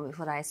at da kan vi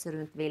få reise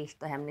rundt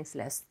vilt og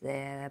hemningsløst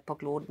på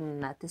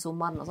kloden til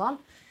sommeren og sånn.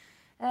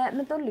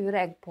 Men da lurer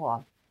jeg på,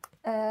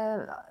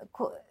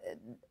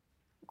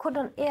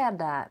 hvordan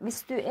det hvis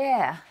du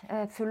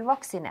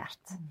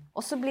fullvaksinert,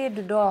 og så blir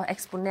du da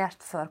eksponert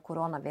for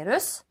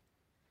koronavirus,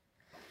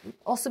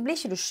 og så blir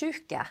ikke du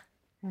syke,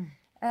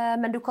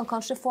 men du kan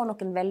kanskje få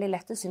noen veldig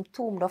lette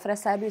symptom, da, for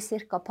jeg sier du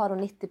cirka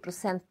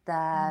 90%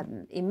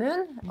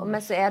 immun,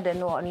 men så det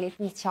nå en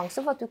liten sjanse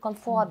for at du kan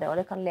få det,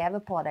 og det kan leve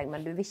på deg,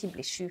 men du vil ikke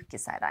bli syk,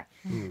 sier de.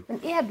 Men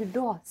du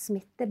da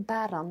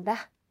smittebærende?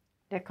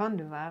 Det kan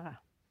du være.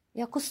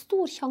 Ja, hvor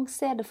stor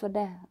sjanse det for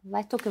det?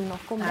 Vet dere noe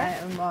om det?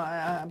 Jeg må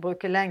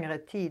bruke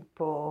lengre tid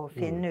på å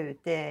finne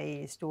ut det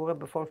i store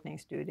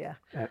befolkningsstudier,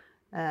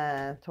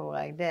 tror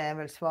jeg. Det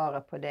vel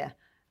svaret på det.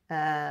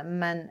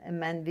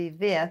 Men vi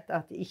vet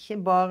at det ikke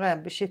bare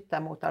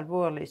beskytter mot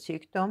alvorlig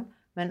sykdom,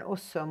 men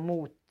også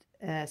mot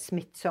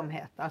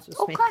smittsomhet, altså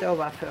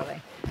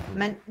smitteoverføring.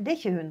 Men det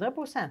ikke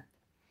 100%.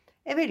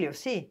 Jeg vil jo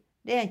si,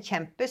 det en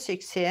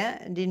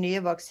kjempesuksess, de nye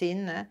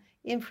vaksinene,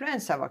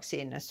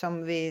 influensavaksine,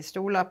 som vi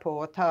stoler på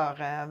og tar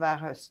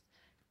hver høst.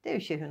 Det jo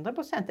ikke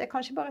 100%, det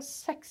kanskje bare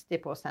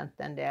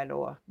 60% en del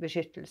år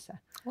beskyttelse.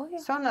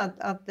 Sånn at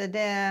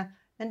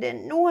men det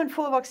noen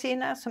få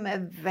vaksiner som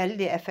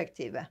veldig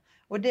effektive.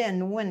 Og det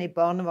noen i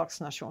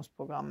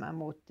barnevaksinasjonsprogrammet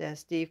mot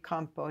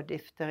stivkrampe og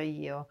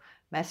difteri og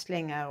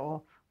meslinger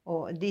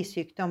og de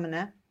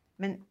sykdommene.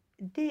 Men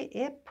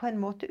det på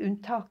en måte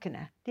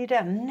unntakene. De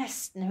der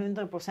nesten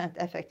 100%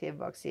 effektive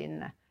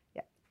vaksinene.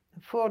 Ja.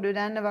 Får du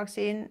denne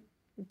vaksinen,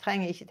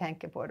 trenger ikke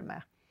tenke på det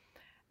mer.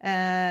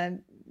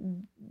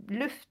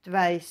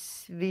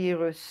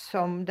 Luftveisvirus,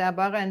 som der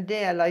bare en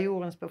del av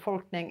jordens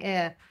befolkning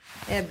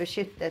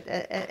beskyttet.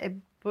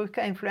 Jeg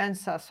bruker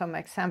influensa som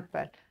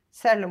eksempel.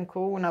 Selv om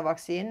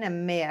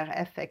koronavaksinen mer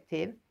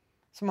effektiv,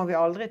 så må vi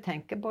aldri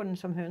tenke på den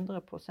som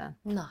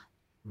 100%. Nei.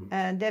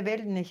 Det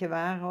vil den ikke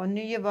være. Og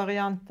nye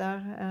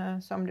varianter,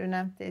 som du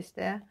nevnte i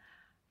sted,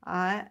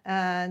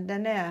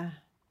 den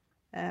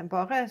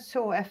bare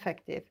så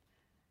effektiv.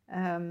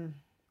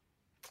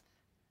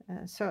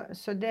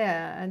 Så det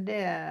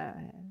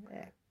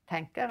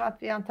tenker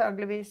at vi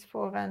antageligvis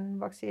får en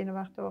vaksine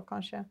hvert år,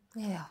 kanskje.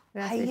 Ja,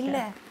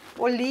 hele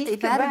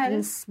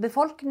verdens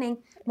befolkning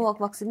må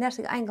vaksinere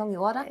seg en gang i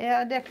året.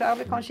 Ja, det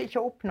klarer vi kanskje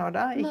ikke å oppnå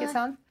da, ikke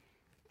sant?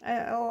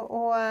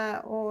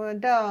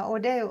 Og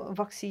det jo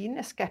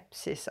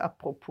vaksineskepsis,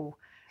 apropos.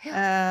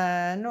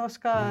 Nå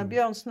skal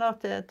Bjørn snart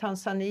til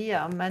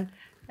Tanzania, men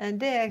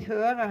det jeg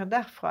hører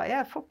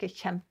derfra, folk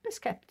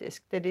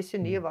kjempeskeptisk til disse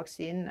nye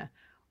vaksinene.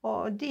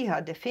 Og de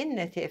har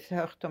definitivt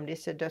hørt om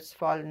disse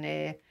dødsfallene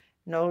i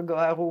Norge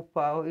og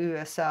Europa og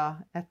USA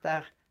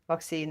etter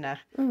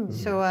vaksiner.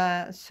 Så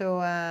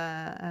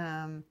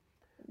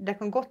det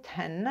kan godt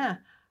hende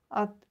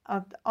at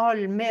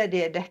all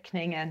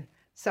mediedekningen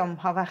som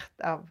har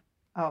vært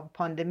av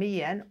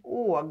pandemien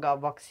og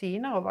av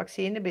vaksiner og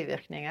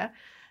vaksinebivirkninger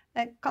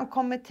kan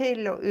komme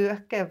til å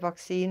øke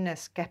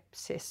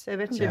vaksineskepsis. Jeg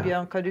vet ikke,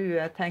 Bjørn, hva du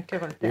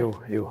tenker rundt det?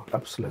 Jo,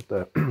 absolutt.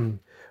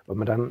 Og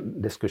med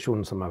den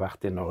diskusjonen som har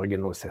vært i Norge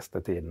nå siste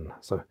tiden,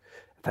 så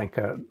jeg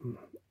tenker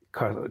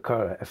hva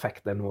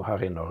effekt det nå har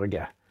i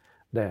Norge,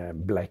 det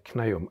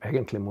bleikner jo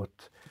egentlig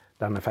mot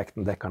den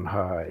effekten det kan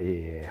ha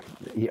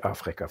i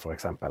Afrika, for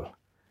eksempel.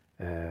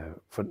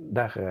 For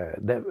der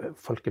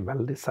folk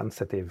veldig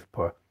sensitive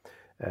på,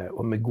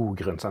 og med god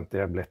grunn, sant?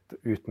 De har blitt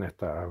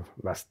utnyttet av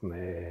Vesten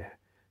i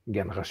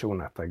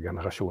generasjon etter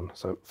generasjon,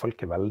 så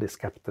folk veldig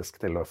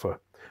skeptiske til å få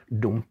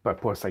dumpe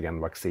på seg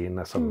en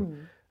vaksine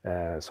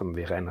som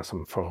vi regner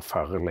som for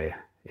farlig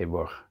i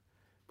vår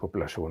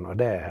populasjon. Og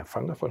det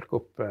fanger folk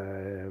opp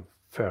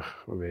før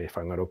vi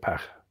fanger det opp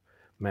her.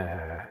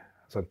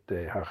 Sånn at de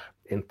har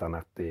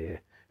internett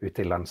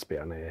ute i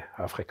landsbyene i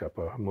Afrika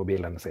på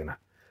mobilene sine.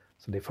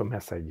 Så de får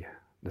med seg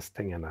disse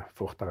tingene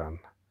fortere enn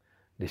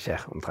de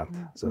skjer omtrent.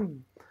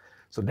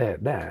 Så det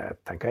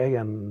tenker jeg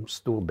en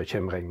stor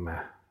bekymring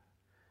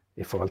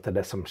i forhold til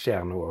det som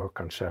skjer nå, og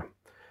kanskje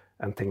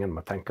en ting en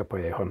må tenke på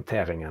i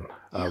håndteringen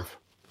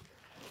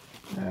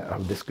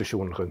av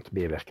diskusjonen rundt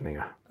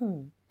bivirkninger.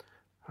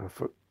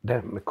 For det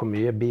med hvor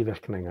mye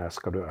bivirkninger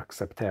skal du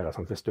akseptere?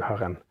 Sant? Hvis du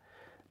har en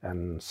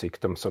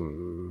sykdom som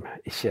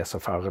ikke så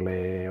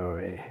farlig,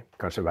 og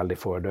kanskje veldig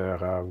få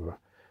dør av,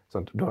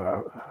 sånt, da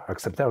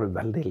aksepterer du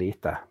veldig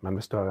lite. Men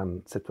hvis du har en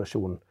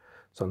situasjon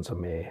sånn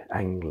som i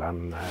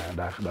England,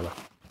 der det har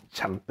vært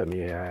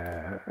kjempemye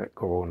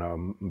korona og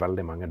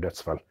veldig mange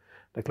dødsfall,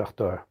 det klart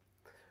da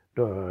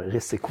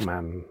risiko med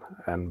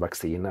en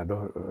vaksine,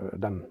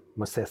 den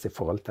må ses i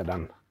forhold til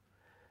den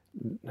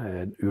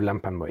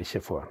ulempen må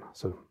ikke få den.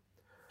 Så,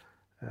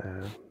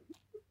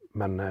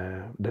 men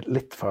det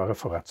litt fare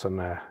for at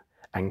sånne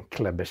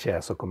enkle beskjed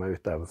som kommer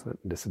ut av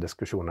disse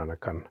diskusjonene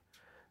kan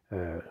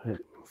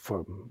få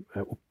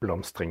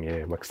oppblomstring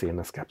i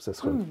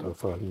vaksineskepsis rundt og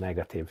få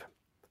negativ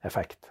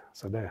effekt.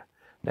 Så det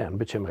en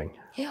bekymring.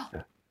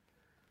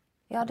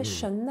 Ja, det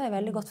skjønner jeg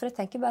veldig godt, for jeg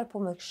tenker bare på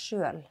meg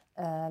selv.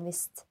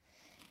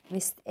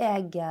 hvis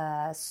jeg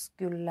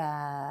skulle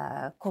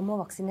komme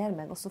og vaksinere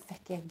meg, og så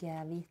fikk jeg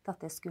vite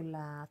at jeg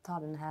skulle ta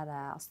denne her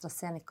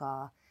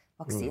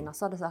AstraZeneca-vaksinen,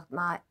 så hadde jeg sagt,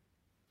 nei,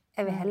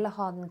 jeg vil heller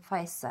ha den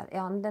Pfizer.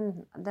 Ja,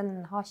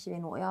 den har ikke vi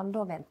nå. Ja,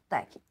 da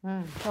venter jeg.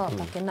 Så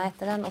takker jeg nei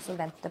til den, og så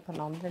venter jeg på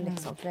den andre,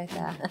 liksom. For jeg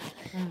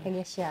er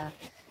ikke...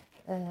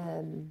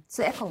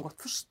 så jeg kan godt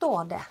forstå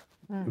det.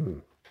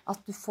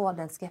 At du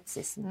får den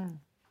skepsisen.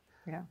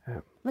 Ja.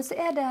 Men så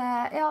det,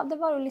 det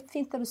var jo litt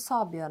fint det du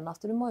sa, Bjørn,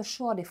 at du må jo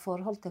se det i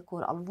forhold til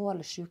hvor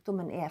alvorlig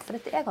sykdommen er.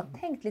 For jeg har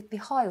tenkt litt, vi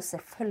har jo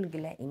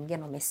selvfølgelig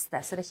ingen å miste,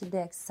 så det er ikke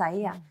det jeg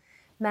sier.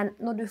 Men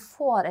når du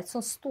får et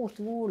sånt stort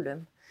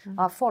volum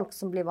av folk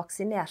som blir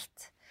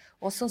vaksinert,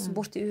 og sånn som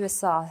bort i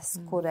USA,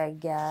 hvor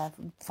jeg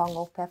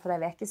fanget opp her for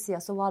en veke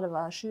siden, så var det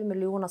 7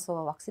 millioner som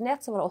var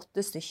vaksinert, så var det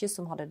 8 stykker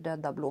som hadde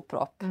dødd av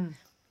blodpropp.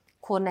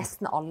 Hvor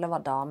nesten alle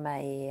var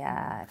damer i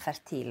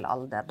fertil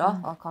alder, da,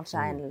 og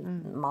kanskje en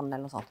mann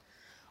eller noe sånt.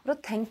 Og da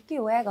tenker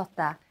jo jeg at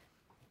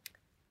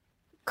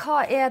hva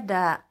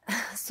det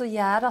som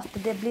gjør at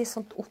det blir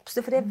sånt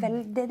oppstyr? For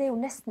det er jo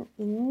nesten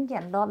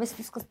ingen, da, hvis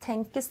du skal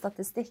tenke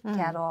statistikk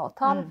her og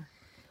tall.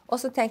 Og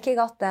så tenker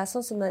jeg at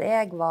sånn som når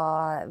jeg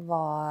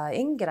var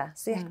yngre,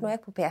 så gikk nå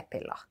jeg på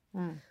p-piller.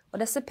 Og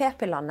disse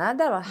p-pillene,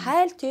 det var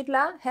helt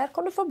tydelig, her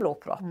kan du få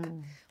blodpropp.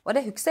 Og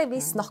det husker jeg vi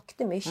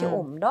snakket mye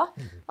om da,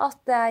 at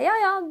det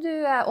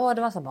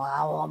var sånn,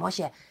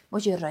 må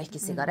ikke røyke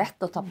sigarett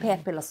og ta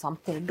p-piller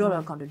samtidig,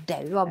 da kan du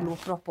dø av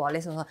blodpropp.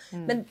 Liksom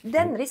sånn. Men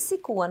den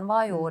risikoen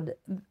var jo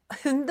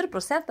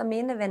 100% av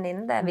mine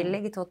venninner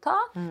villige til å ta,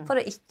 for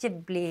å ikke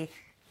bli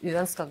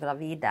uønsket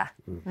gravide.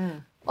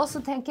 Og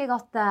så tenker jeg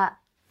at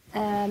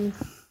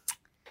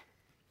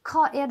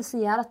hva det som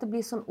gjør at det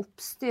blir sånn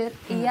oppstyr?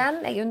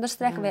 Igjen, jeg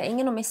understreker, vi har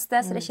ingen å miste,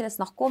 så det er ikke det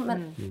snakk om, men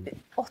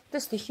 8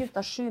 stykker ut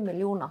av 7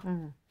 millioner.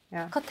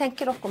 Hva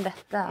tenker dere om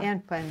dette?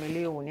 1 på 1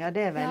 million, ja,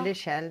 det er veldig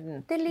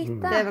sjelden. Det er lite.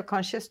 Det er vel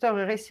kanskje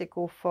større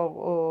risiko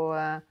for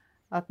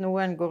at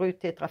noen går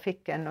ut i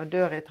trafikken og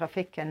dør i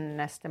trafikken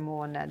neste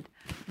måned.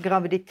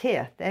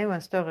 Graviditet er jo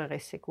en større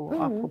risiko,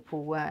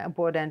 apropos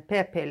både en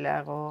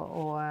p-piller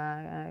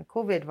og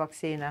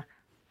covid-vaksiner,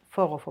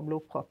 for å få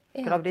blodpropp.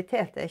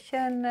 Graviditet er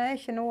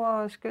ikke noe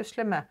å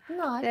skusle med.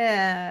 Nei. Det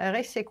er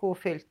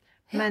risikofylt,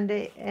 men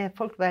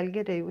folk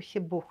velger det jo ikke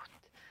bort.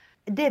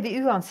 Det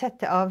vi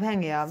uansett er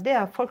avhengig av, det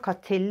er at folk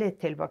har tillit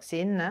til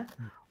vaksinene,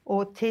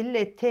 og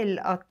tillit til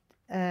at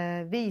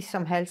vi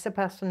som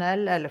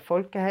helsepersonell, eller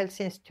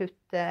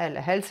Folkehelseinstituttet,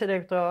 eller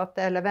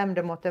Helsedirektoratet, eller hvem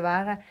det måtte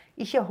være,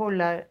 ikke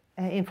holder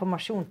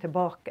informasjon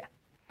tilbake.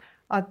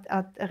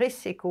 At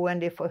risikoen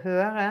de får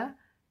høre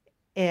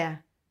er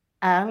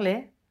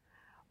ærlig,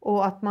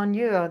 og at man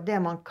gjør det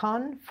man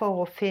kan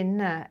for å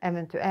finne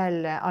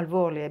eventuelle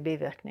alvorlige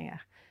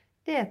bivirkninger.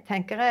 Det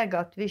tenker jeg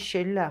at vi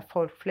skylder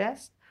folk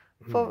flest.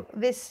 For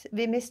hvis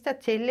vi mister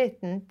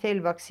tilliten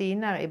til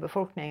vaksiner i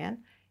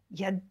befolkningen,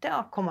 ja,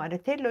 da kommer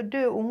det til å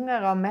dø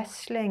unger av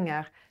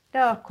meslinger.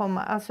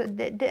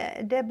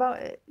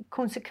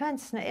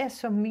 Konsekvensene er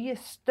så mye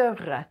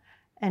større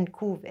enn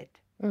covid.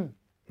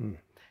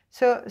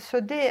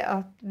 Så det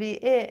at vi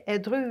er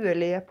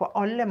edruelige på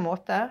alle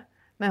måter,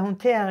 med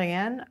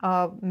håndteringen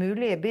av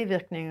mulige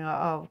bivirkninger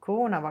av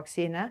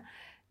koronavaksine,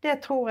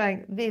 det tror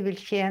jeg vi vil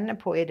tjene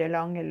på i det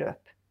lange løp.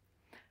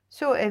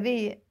 Så er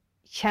vi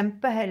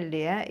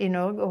kjempeheldige i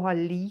Norge å ha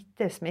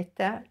lite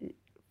smitte,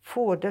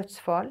 få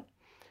dødsfall,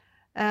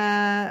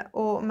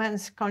 og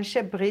mens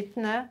kanskje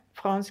britene,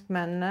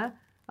 franskmennene,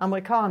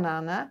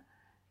 amerikanerne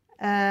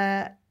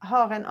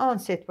har en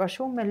annen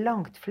situasjon med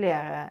langt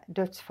flere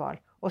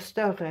dødsfall og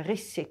større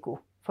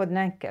risiko for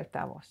den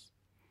enkelte av oss.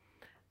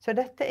 Så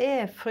dette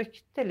er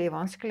fryktelig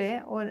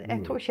vanskelig, og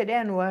jeg tror ikke det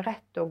er noe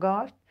rett og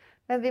galt,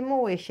 men vi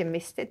må ikke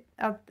miste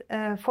at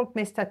folk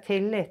mister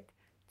tillit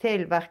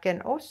til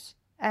hverken oss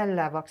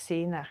eller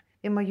vaksiner.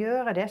 Vi må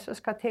gjøre det som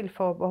skal til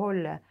for å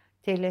beholde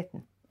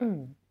tilliten.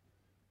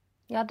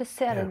 Ja, det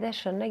ser jeg, det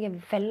skjønner jeg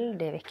er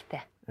veldig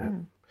viktig.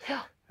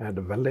 Det er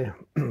veldig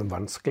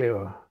vanskelig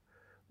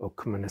å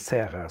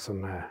kommunisere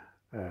sånne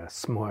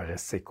små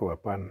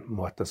risikoer på en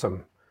måte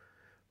som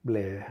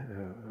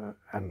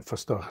en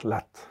forstår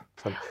lett.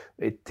 Så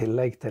i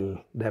tillegg til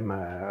det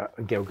med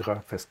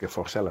geografiske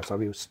forskjeller, så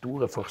har vi jo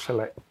store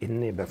forskjeller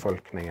inne i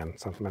befolkningen.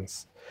 Sant?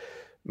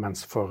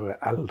 Mens for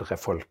eldre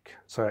folk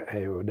så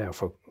er jo det å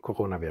få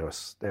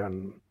koronavirus, det er jo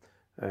en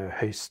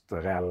høyst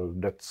reell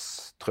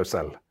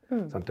dødstrussel.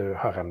 Sant? Du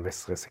har en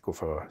viss risiko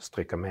for å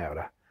stryke med av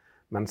det.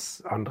 Mens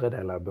andre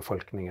deler av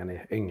befolkningen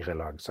i yngre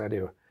lag, så er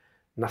det jo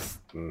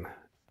nesten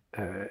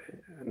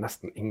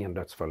ingen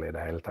dødsfall i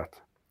det hele tatt.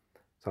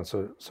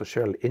 Så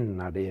selv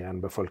innad i en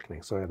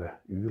befolkning så er det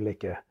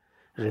ulike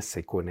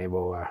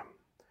risikonivåer.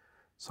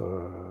 Så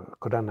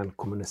hvordan en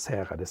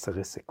kommuniserer disse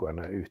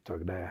risikoene ut,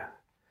 og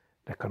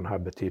det kan ha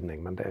betydning,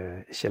 men det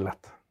er ikke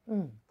lett.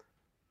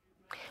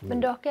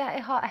 Men dere,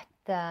 jeg har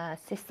et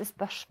siste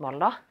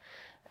spørsmål da.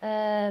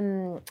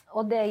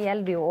 Og det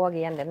gjelder jo også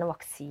igjen denne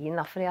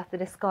vaksinen, fordi at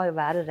det skal jo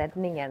være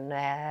redningen,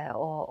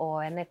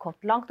 og en er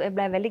kommet langt. Og jeg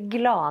ble veldig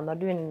glad når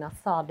du, Nina,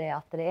 sa det,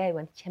 at det er jo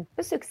en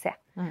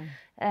kjempesuksess.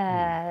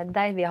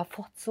 De vi har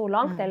fått så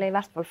langt, eller i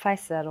hvert fall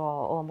Pfizer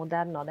og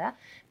Moderna og det.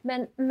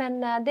 Men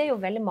det jo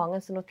veldig mange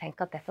som nå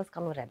tenker at dette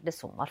skal nå redde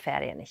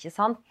sommerferien, ikke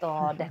sant?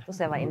 Og dette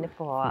som jeg var inne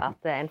på,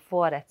 at en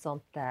får et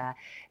sånt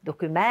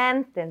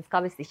dokument, en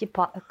skal visst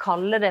ikke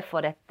kalle det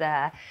for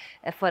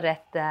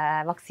et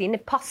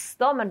vaksinepass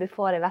da, men du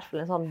får i hvert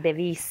fall en sånn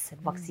bevis,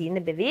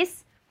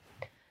 vaksinebevis.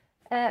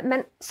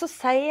 Men så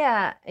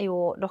sier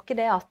jo dere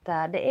det at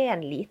det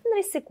en liten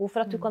risiko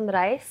for at du kan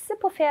reise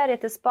på ferie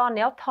til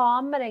Spania og ta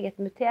med deg et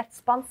mutert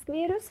spansk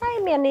virus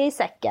hjem igjen i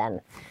sekken.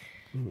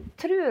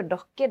 Tror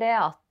dere det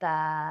at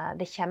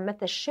det kommer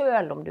til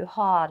selv om du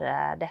har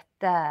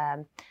dette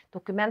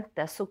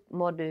dokumentet, så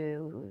må du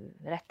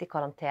rett i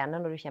karantene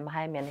når du kommer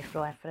hjem igjen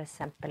fra for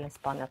eksempel en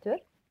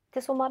Spania-tur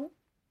til sommeren?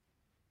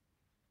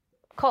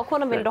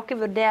 Hvordan vil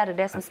dere vurdere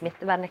det som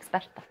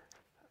smitteverneksperter?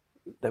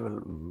 Det vel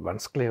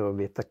vanskelig å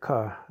vite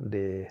hva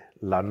de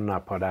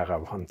lander på der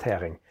av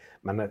håndtering.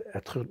 Men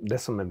jeg tror det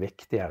som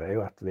viktigere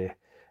jo at vi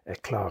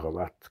klar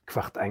over at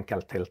hvert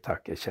enkelt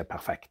tiltak ikke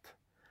perfekt.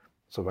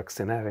 Så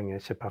vaksinering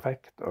ikke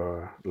perfekt,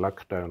 og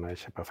lockdown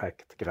ikke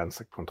perfekt,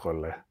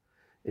 grensekontroll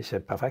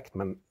ikke perfekt.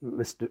 Men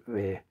hvis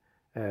vi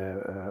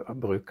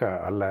bruker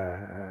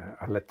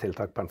alle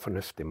tiltak på en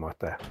fornuftig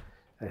måte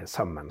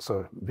sammen,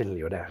 så vil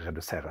jo det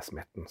redusere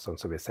smitten, sånn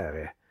som vi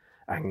ser i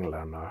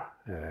England og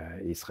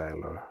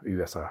Israel og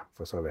USA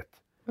for så vidt,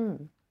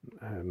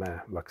 med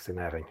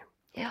vaksinering.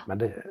 Ja.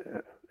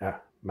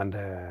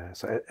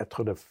 Så jeg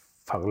tror det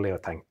farlig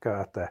å tenke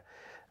at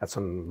et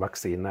sånn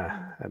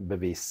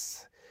vaksinebevis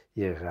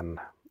gir en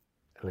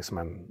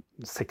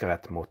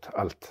sikkerhet mot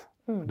alt.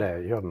 Det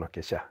gjør det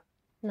nok ikke.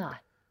 Nei.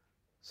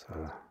 Så.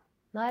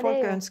 Nei,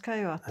 folk ønsker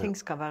jo at ting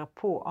skal være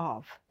på og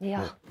av.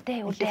 Ja,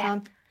 det jo ikke det.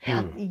 Sant?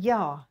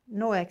 Ja,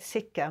 nå jeg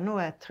sikker, nå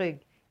jeg trygg.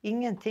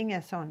 Ingenting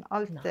sånn.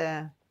 Alt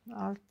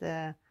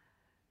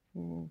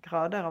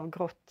grader av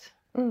grått.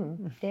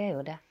 Det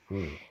jo det.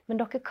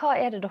 Men dere, hva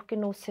det dere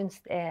nå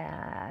synes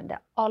det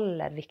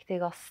aller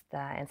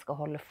viktigste en skal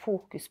holde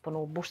fokus på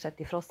nå,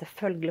 bortsett ifra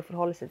selvfølgelig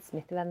forholde seg til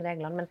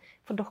smittevernreglene, men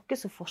for dere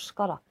som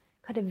forskere,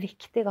 hva det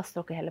viktigste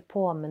dere holder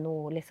på med nå,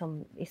 liksom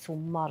i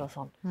sommer og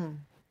sånn?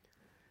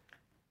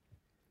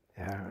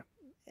 Ja,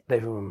 det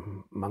jo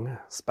mange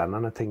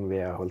spennende ting vi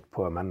har holdt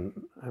på, men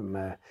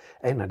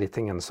en av de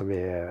tingene som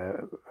vi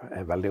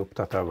veldig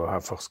opptatt av å ha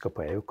forsket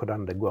på, jo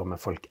hvordan det går med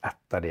folk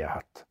etter de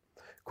har hatt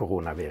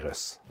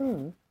koronavirus.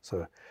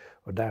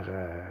 Og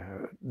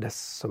det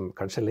som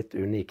kanskje er litt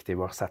unikt i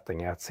vår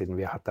setting at siden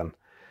vi har hatt en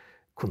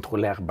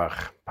kontrollerbar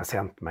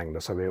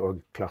pasientmengde, så har vi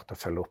også klart å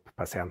følge opp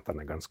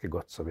pasientene ganske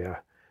godt, så vi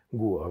har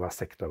god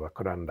oversikt over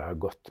hvordan det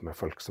har gått med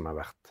folk som har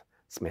vært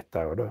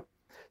smittet, og da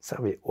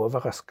ser vi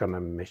overraskende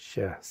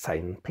mye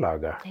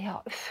senplager.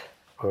 Ja,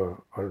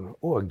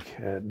 og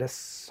det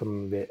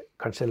som vi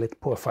kanskje er litt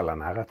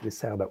påfallende at vi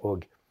ser det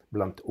også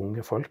blant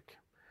unge folk.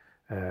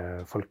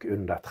 Folk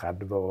under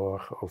 30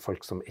 år, og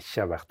folk som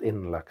ikke har vært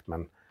innlagt,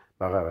 men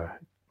bare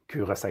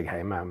kurer seg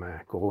hjemme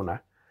med korona.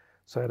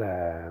 Så det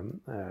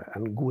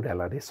en god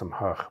del av de som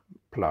har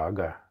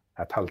plager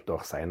et halvt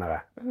år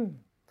senere.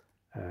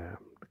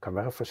 Det kan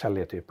være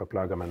forskjellige typer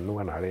plager, men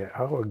noen av de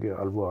har også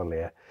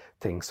alvorlige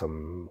ting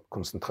som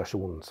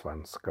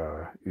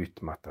konsentrasjonsvansker,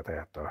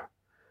 utmattethet og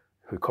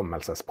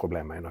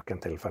hukommelsesproblemer i noen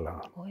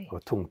tilfeller,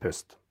 og tung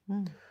pust.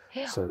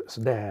 Ja. Så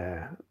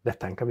det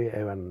tenker vi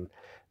jo en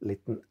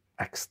liten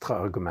ekstra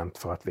argument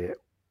for at vi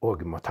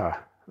også må ta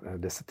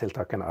disse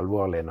tiltakene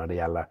alvorlig når det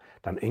gjelder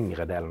den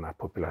yngre delen av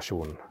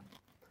populasjonen.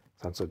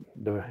 Så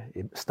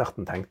i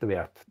starten tenkte vi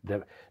at det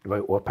var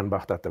jo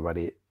åpenbart at det var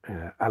de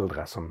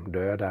eldre som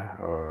døde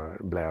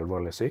og ble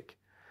alvorlig syk.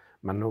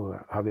 Men nå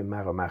har vi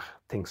mer og mer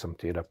ting som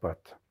tyder på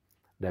at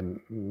det er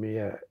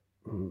mye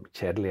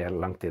kjedelige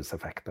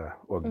langtidseffekter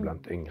også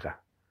blant yngre.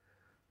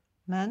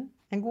 Men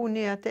en god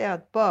nyhet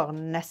at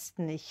barn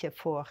nesten ikke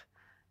får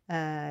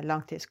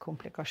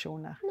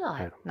langtidskomplikasjoner.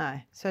 Nei.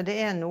 Så det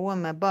noe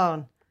med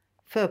barn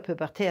før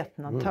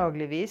puberteten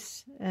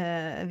antageligvis.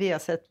 Vi har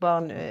sett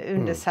barn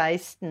under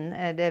 16,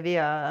 det vi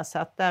har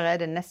sett. Der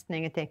det nesten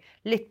ingenting.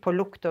 Litt på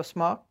lukt og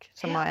smak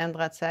som har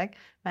endret seg,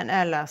 men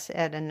ellers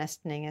det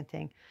nesten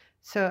ingenting.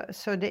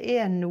 Så det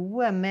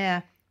noe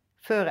med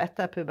før og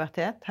etter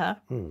pubertet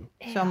her,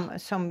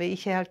 som vi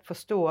ikke helt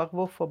forstår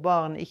hvorfor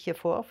barn ikke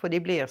får, for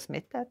de blir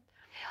smittet.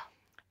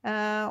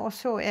 Og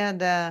så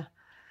det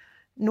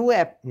noe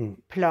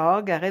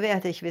plager. Jeg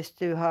vet ikke hvis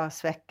du har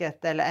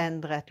svekket eller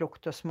endret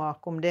lukt og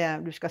smak, om det,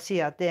 du skal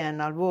si at det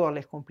en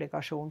alvorlig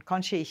komplikasjon.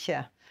 Kanskje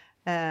ikke.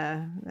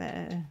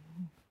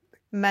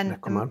 Men det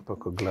kommer an på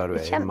hvor glad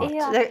du i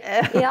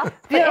mat.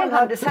 Bjørn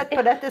hadde sett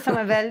på dette som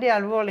en veldig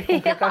alvorlig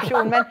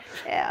komplikasjon. Men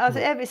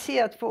jeg vil si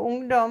at for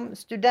ungdom,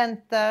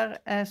 studenter,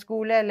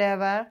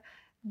 skoleelever,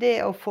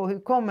 det å få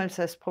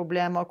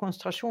hukommelsesproblemer og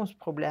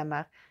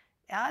konsentrasjonsproblemer,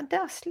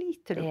 der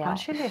sliter du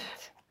kanskje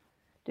litt.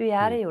 Du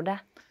gjør jo det.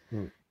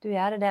 Du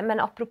gjør det.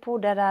 Men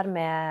apropos det der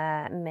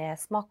med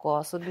smak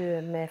og så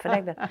for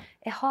deg,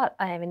 jeg har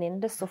en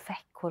venninne som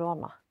fikk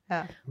korona.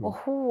 Og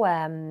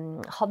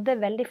hun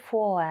hadde veldig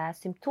få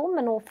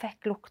symptomer, men hun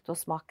fikk lukt- og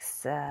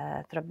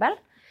smakstrøbbel.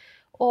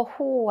 Og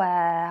hun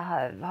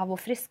har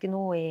vært frisk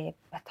nå i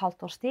et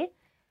halvt års tid.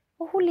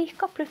 Og hun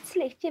liker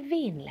plutselig ikke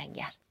vin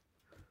lenger.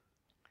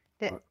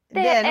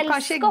 Det er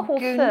kanskje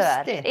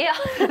gunstig. Ja.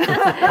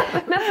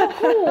 Men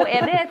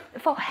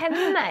for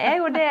henne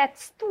er jo det et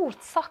stort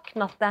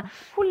sakn at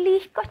hun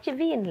liker ikke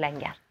vin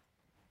lenger.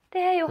 Det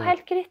er jo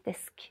helt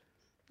kritisk.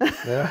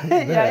 Ja,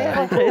 det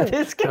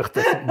hørtes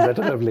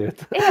bedrøvelig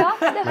ut. Ja,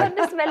 det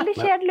hørtes veldig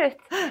kjedelig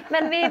ut.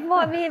 Men vi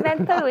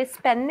venter jo i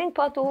spenning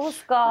på at hun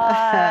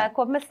skal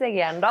komme seg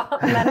igjen, da.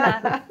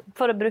 Men,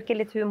 for å bruke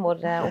litt humor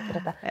oppi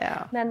dette.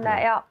 Men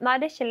ja, nei,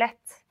 det er ikke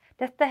lett.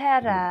 Dette her,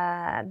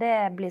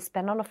 det blir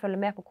spennende å følge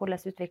med på hvordan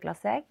det utvikler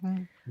seg.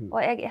 Og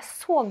jeg er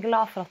så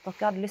glad for at dere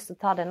hadde lyst til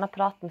å ta denne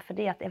praten,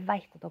 fordi at jeg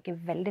vet at dere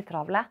er veldig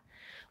travle.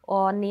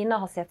 Og Nina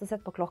har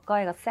sett på klokka, og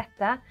jeg har sett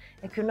det.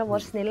 Jeg kunne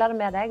vært snillere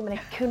med deg, men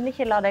jeg kunne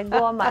ikke la deg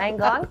gå med en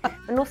gang.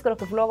 Men nå skal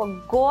dere få lov å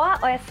gå,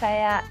 og jeg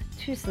sier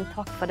tusen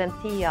takk for den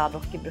tiden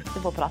dere brukte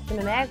på å prate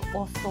med meg,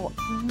 og så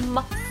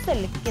masse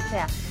lykke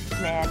til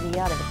med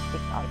videre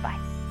viktig arbeid.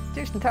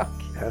 Tusen takk.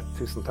 Ja,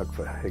 tusen takk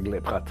for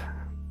hyggelig prat.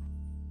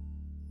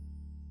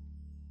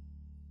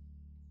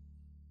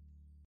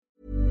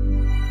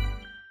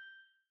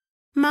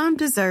 Mom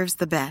deserves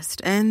the best,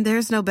 and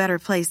there's no better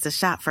place to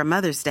shop for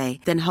Mother's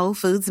Day than Whole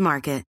Foods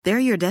Market. They're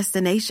your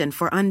destination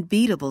for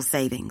unbeatable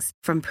savings,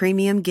 from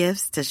premium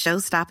gifts to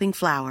show-stopping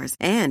flowers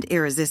and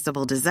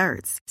irresistible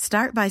desserts.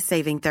 Start by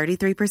saving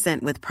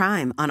 33% with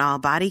Prime on all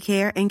body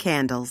care and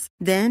candles.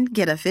 Then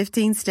get a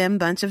 15-stem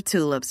bunch of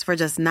tulips for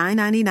just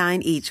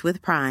 $9.99 each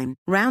with Prime.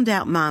 Round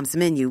out Mom's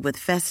menu with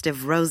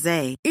festive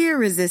rosé,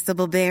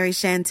 irresistible berry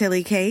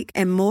chantilly cake,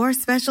 and more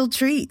special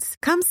treats.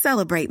 Come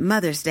celebrate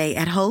Mother's Day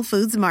at Whole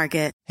Foods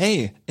Market.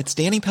 Hey, it's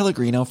Danny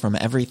Pellegrino from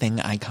Everything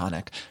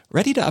Iconic.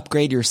 Ready to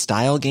upgrade your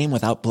style game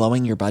without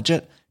blowing your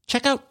budget?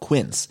 Check out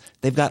Quince.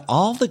 They've got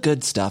all the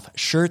good stuff,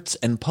 shirts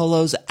and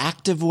polos,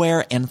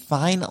 activewear, and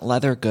fine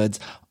leather goods,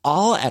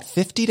 all at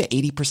 50 to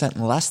 80%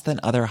 less than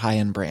other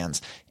high-end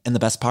brands. And the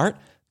best part?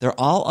 They're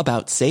all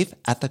about safe,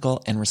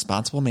 ethical, and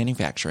responsible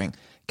manufacturing.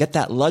 Get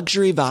that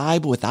luxury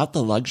vibe without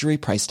the luxury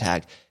price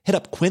tag. Hit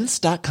up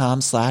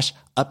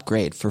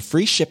quince.com/upgrade for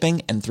free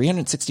shipping and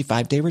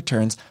 365-day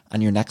returns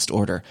on your next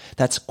order.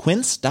 That's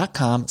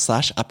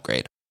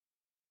quince.com/upgrade.